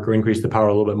meaningful work or increase the power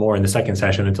a little bit more in the second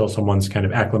session until someone's kind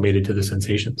of acclimated to the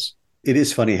sensations. It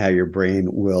is funny how your brain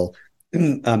will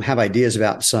have ideas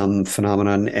about some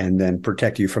phenomenon and then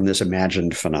protect you from this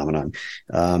imagined phenomenon.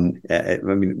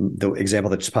 The example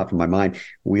that just popped in my mind,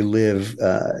 we live,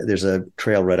 there's a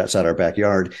trail right outside our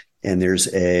backyard, and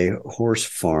there's a horse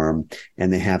farm,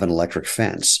 and they have an electric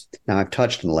fence. Now, I've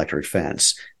touched an electric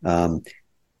fence.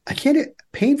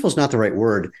 Painful is not the right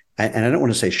word. And I don't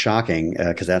want to say shocking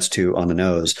because that's too on the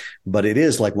nose, but it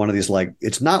is like one of these, like,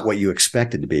 it's not what you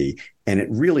expect it to be. And it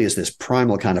really is this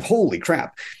primal kind of, holy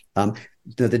crap.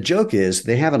 The joke is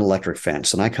they have an electric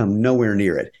fence and I come nowhere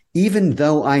near it, even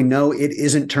though I know it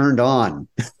isn't turned on.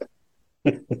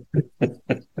 I'm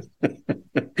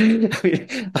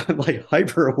like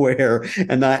hyper aware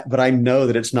but I know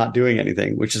that it's not doing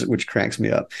anything, which cracks me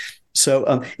up.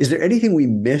 So is there anything we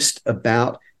missed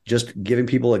about just giving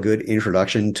people a good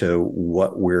introduction to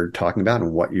what we're talking about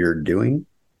and what you're doing?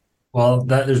 Well,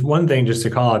 there's one thing just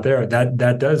to call out there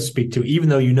that does speak to, even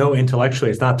though intellectually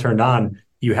it's not turned on,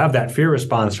 you have that fear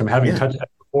response from having touched that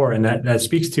before, and that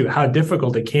speaks to how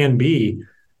difficult it can be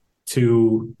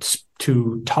to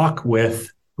talk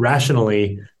with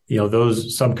rationally,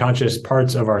 those subconscious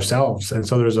parts of ourselves. And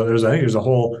so I think there's a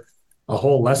whole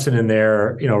lesson in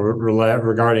there,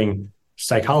 regarding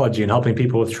psychology and helping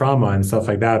people with trauma and stuff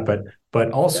like that.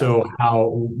 But also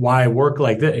why work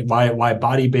like this, why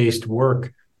body-based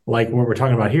work like what we're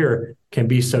talking about here can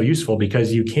be so useful,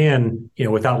 because you can,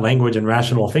 without language and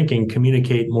rational thinking,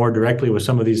 communicate more directly with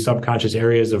some of these subconscious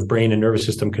areas of brain and nervous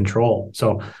system control.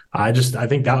 So I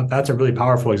think that's a really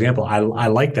powerful example. I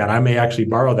like that. I may actually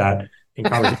borrow that in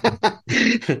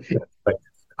conversation. But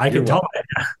I can tell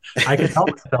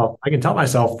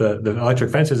myself the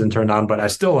electric fence isn't turned on, but I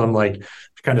still am like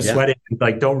kind of sweating,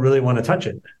 like don't really want to touch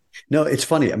it. No, it's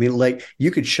funny. I mean, like,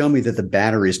 you could show me that the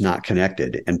battery is not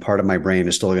connected and part of my brain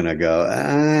is still going to go,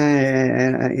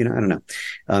 I don't know.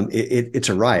 It's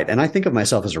a riot. And I think of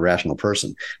myself as a rational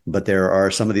person, but there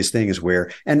are some of these things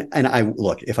where, and I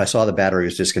look, if I saw the battery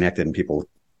was disconnected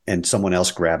and someone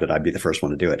else grabbed it, I'd be the first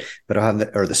one to do it. But if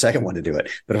or the second one to do it.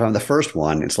 But if I'm the first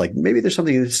one, it's like, maybe there's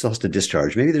something that still has to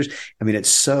discharge. It's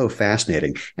so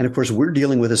fascinating. And of course, we're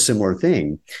dealing with a similar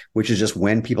thing, which is just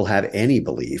when people have any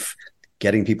belief,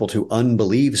 getting people to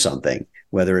unbelieve something,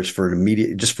 whether it's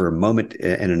just for a moment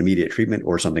and an immediate treatment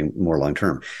or something more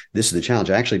long-term. This is the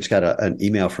challenge. I actually just got an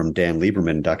email from Dan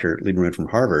Lieberman, Dr. Lieberman from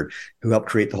Harvard, who helped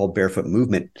create the whole barefoot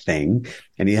movement thing.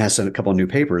 And he has a couple of new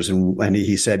papers. And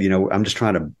he said, I'm just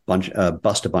trying to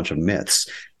bust a bunch of myths.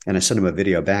 And I sent him a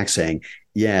video back saying,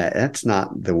 yeah, that's not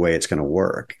the way it's going to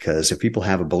work. Because if people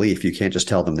have a belief, you can't just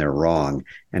tell them they're wrong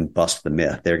and bust the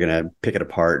myth. They're going to pick it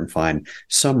apart and find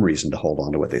some reason to hold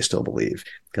on to what they still believe,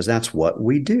 because that's what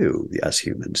we do, us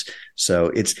humans.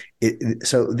 So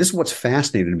so this is what's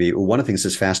fascinating to me. One of the things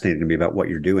that's fascinating to me about what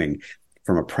you're doing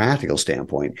from a practical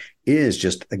standpoint is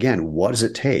just, again, what does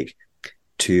it take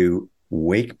to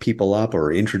wake people up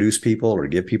or introduce people or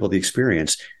give people the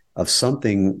experience of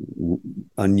something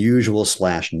unusual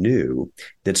 / new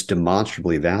that's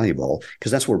demonstrably valuable,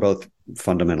 because that's what we're both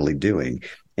fundamentally doing.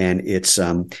 And it's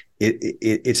an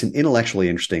intellectually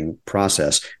interesting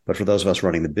process, but for those of us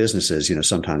running the businesses,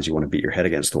 sometimes you want to beat your head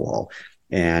against the wall.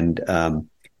 And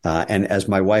as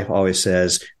my wife always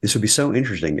says, this would be so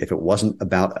interesting if it wasn't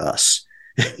about us.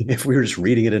 If we were just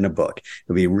reading it in a book, it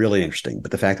would be really interesting.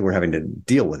 But the fact that we're having to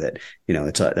deal with it,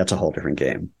 that's a whole different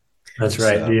game. That's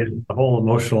right. So, the whole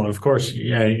emotional, of course,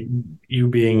 you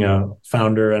being a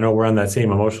founder, I know we're on that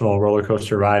same emotional roller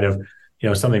coaster ride of,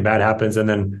 something bad happens. And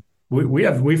then we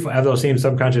have those same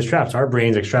subconscious traps. Our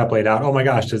brains extrapolate out, oh my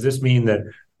gosh, does this mean that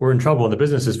we're in trouble and the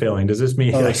business is failing? Does this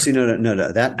mean?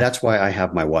 No. That's why I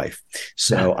have my wife.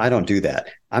 So I don't do that.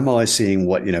 I'm always seeing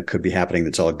what, could be happening.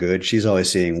 That's all good. She's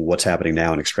always seeing what's happening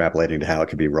now and extrapolating to how it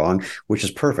could be wrong, which is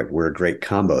perfect. We're a great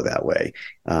combo that way.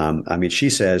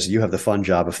 She says you have the fun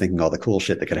job of thinking all the cool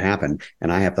shit that could happen.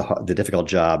 And I have the difficult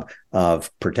job of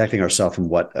protecting ourselves from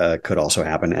what could also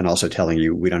happen, and also telling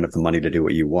you we don't have the money to do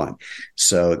what you want.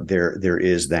 So there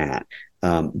is that.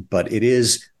 But it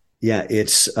is,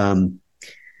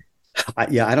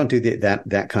 I don't do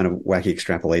that kind of wacky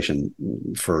extrapolation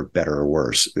for better or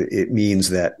worse. It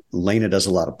means that Lena does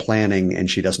a lot of planning and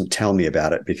she doesn't tell me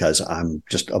about it because I'm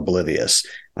just oblivious.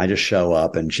 I just show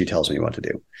up and she tells me what to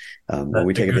do. When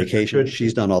we take a vacation,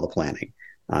 she's done all the planning.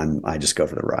 I just go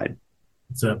for the ride.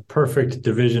 It's a perfect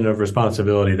division of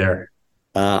responsibility there.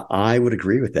 I would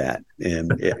agree with that.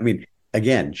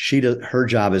 Again, her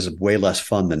job is way less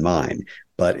fun than mine,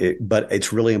 but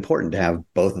it's really important to have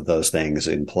both of those things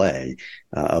in play.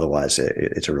 Otherwise,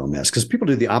 it's a real mess, because people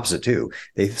do the opposite too.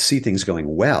 They see things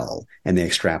going well and they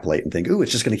extrapolate and think, "Ooh,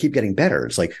 it's just going to keep getting better."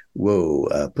 It's like,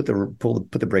 whoa, put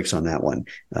the brakes on that one.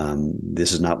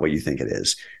 This is not what you think it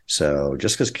is. So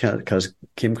just because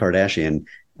Kim Kardashian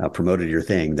promoted your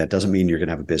thing, that doesn't mean you're going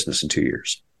to have a business in 2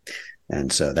 years. And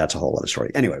so that's a whole other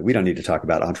story. Anyway, we don't need to talk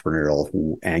about entrepreneurial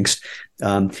angst.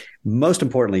 Most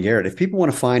importantly, Garrett, if people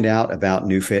want to find out about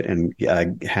NeuFit and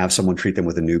have someone treat them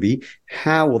with a newbie,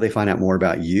 how will they find out more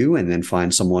about you and then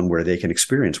find someone where they can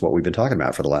experience what we've been talking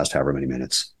about for the last however many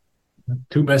minutes?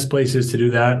 Two best places to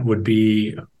do that would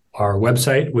be our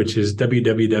website, which is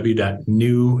www.neu.fit.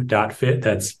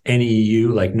 That's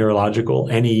NEU, like neurological,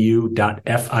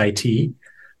 NEU.FIT.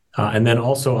 And then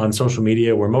also on social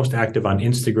media, we're most active on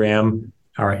Instagram.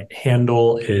 Our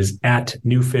handle is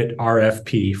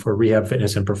 @NeuFitRFP for Rehab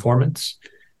Fitness and Performance.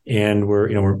 And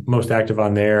we're most active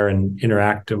on there and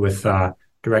interact with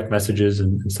direct messages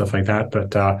and stuff like that.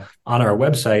 But on our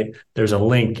website, there's a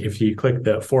link. If you click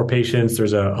the For Patients,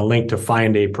 there's a link to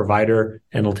find a provider,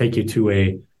 and it'll take you to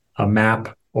a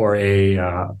map, or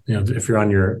if you're on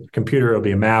your computer, it'll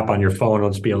be a map. On your phone,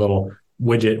 it'll just be a little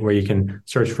widget where you can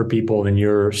search for people in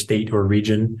your state or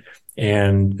region.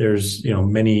 And there's,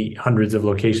 many hundreds of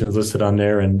locations listed on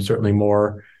there, and certainly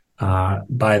more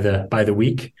by the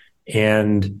week.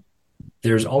 And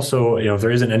there's also, if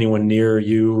there isn't anyone near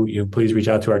you, please reach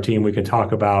out to our team. We can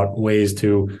talk about ways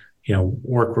to,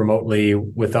 work remotely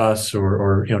with us,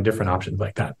 or different options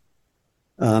like that.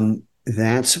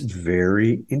 That's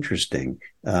very interesting.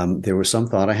 There was some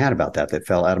thought I had about that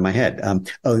fell out of my head.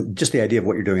 Just the idea of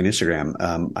what you're doing on Instagram.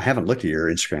 I haven't looked at your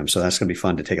Instagram, so that's going to be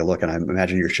fun to take a look. And I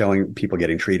imagine you're showing people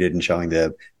getting treated and showing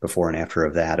the before and after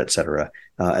of that, et cetera,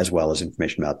 as well as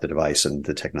information about the device and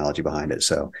the technology behind it.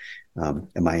 So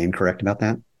am I incorrect about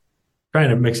that? Trying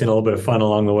to mix in a little bit of fun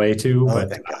along the way too.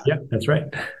 But yeah, that's right.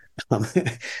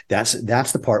 That's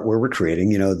the part where we're creating,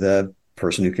 the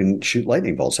person who can shoot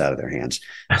lightning bolts out of their hands.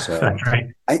 So that's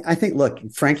right. I think, look,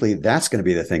 frankly, that's going to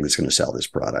be the thing that's going to sell this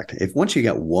product. If once you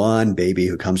get one baby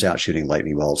who comes out shooting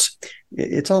lightning bolts,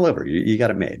 it's all over. You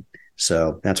got it made.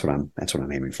 So that's what I'm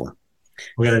aiming for.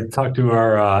 We're going to talk to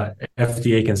our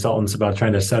FDA consultants about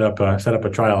trying to set up a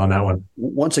trial on that one.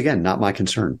 Once again, not my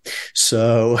concern.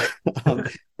 So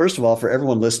first of all, for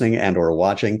everyone listening and or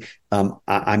watching,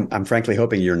 I'm frankly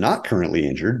hoping you're not currently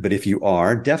injured, but if you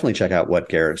are, definitely check out what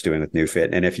Garrett's doing with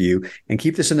NeuFit. And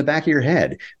keep this in the back of your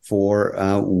head for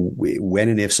when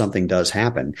and if something does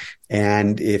happen.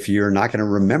 And if you're not going to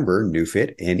remember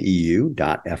NeuFit,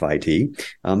 NEU.FIT,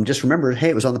 just remember, hey,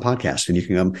 it was on the podcast, and you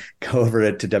can go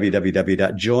over to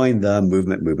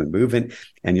www.jointhemovement,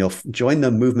 and you'll join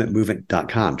the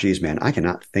movement.com. Geez, man, I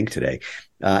cannot think today.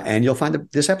 And you'll find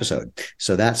this episode.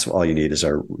 So that's all you need as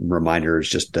a reminder, is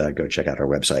just go check out our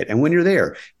website. And when you're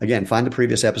there, again, find the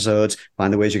previous episodes,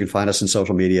 find the ways you can find us in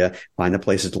social media, find the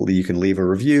places you can leave a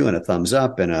review and a thumbs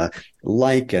up and a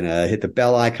like, and hit the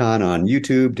bell icon on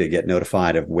YouTube to get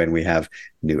notified of when we have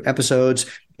new episodes.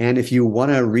 And if you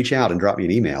want to reach out and drop me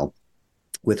an email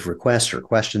with requests or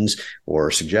questions or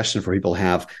suggestions for people to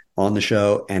have on the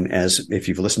show. And if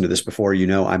you've listened to this before,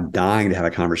 I'm dying to have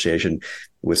a conversation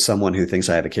with someone who thinks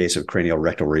I have a case of cranial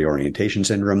rectal reorientation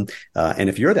syndrome. And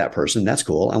if you're that person, that's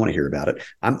cool. I want to hear about it.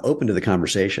 I'm open to the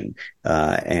conversation.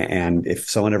 And if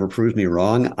someone ever proves me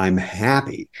wrong, I'm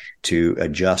happy to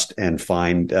adjust and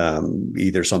find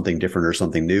either something different or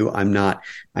something new.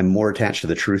 I'm more attached to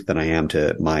the truth than I am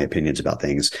to my opinions about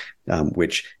things,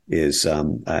 which is,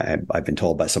 I've been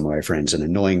told by some of my friends, an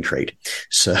annoying trait.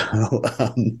 So,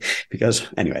 because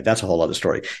anyway, that's a whole other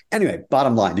story. Anyway,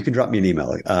 bottom line, you can drop me an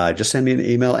email. Just send me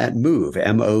an email at move,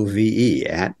 M-O-V-E,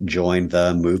 at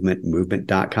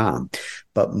jointhemovement.com.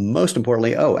 But most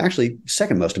importantly,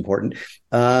 second most important,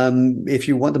 if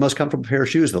you want the most comfortable pair of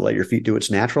shoes that let your feet do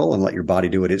its natural and let your body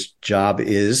do what its job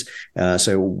is.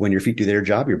 So when your feet do their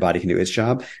job, your body can do its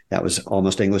job. That was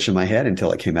almost English in my head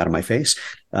until it came out of my face.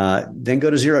 Then go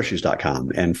to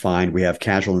zeroshoes.com and find we have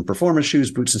casual and performance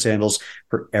shoes, boots and sandals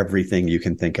for everything you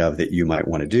can think of that you might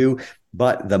want to do.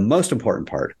 But the most important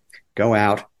part, go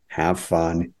out, have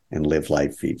fun, and live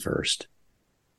life feet first.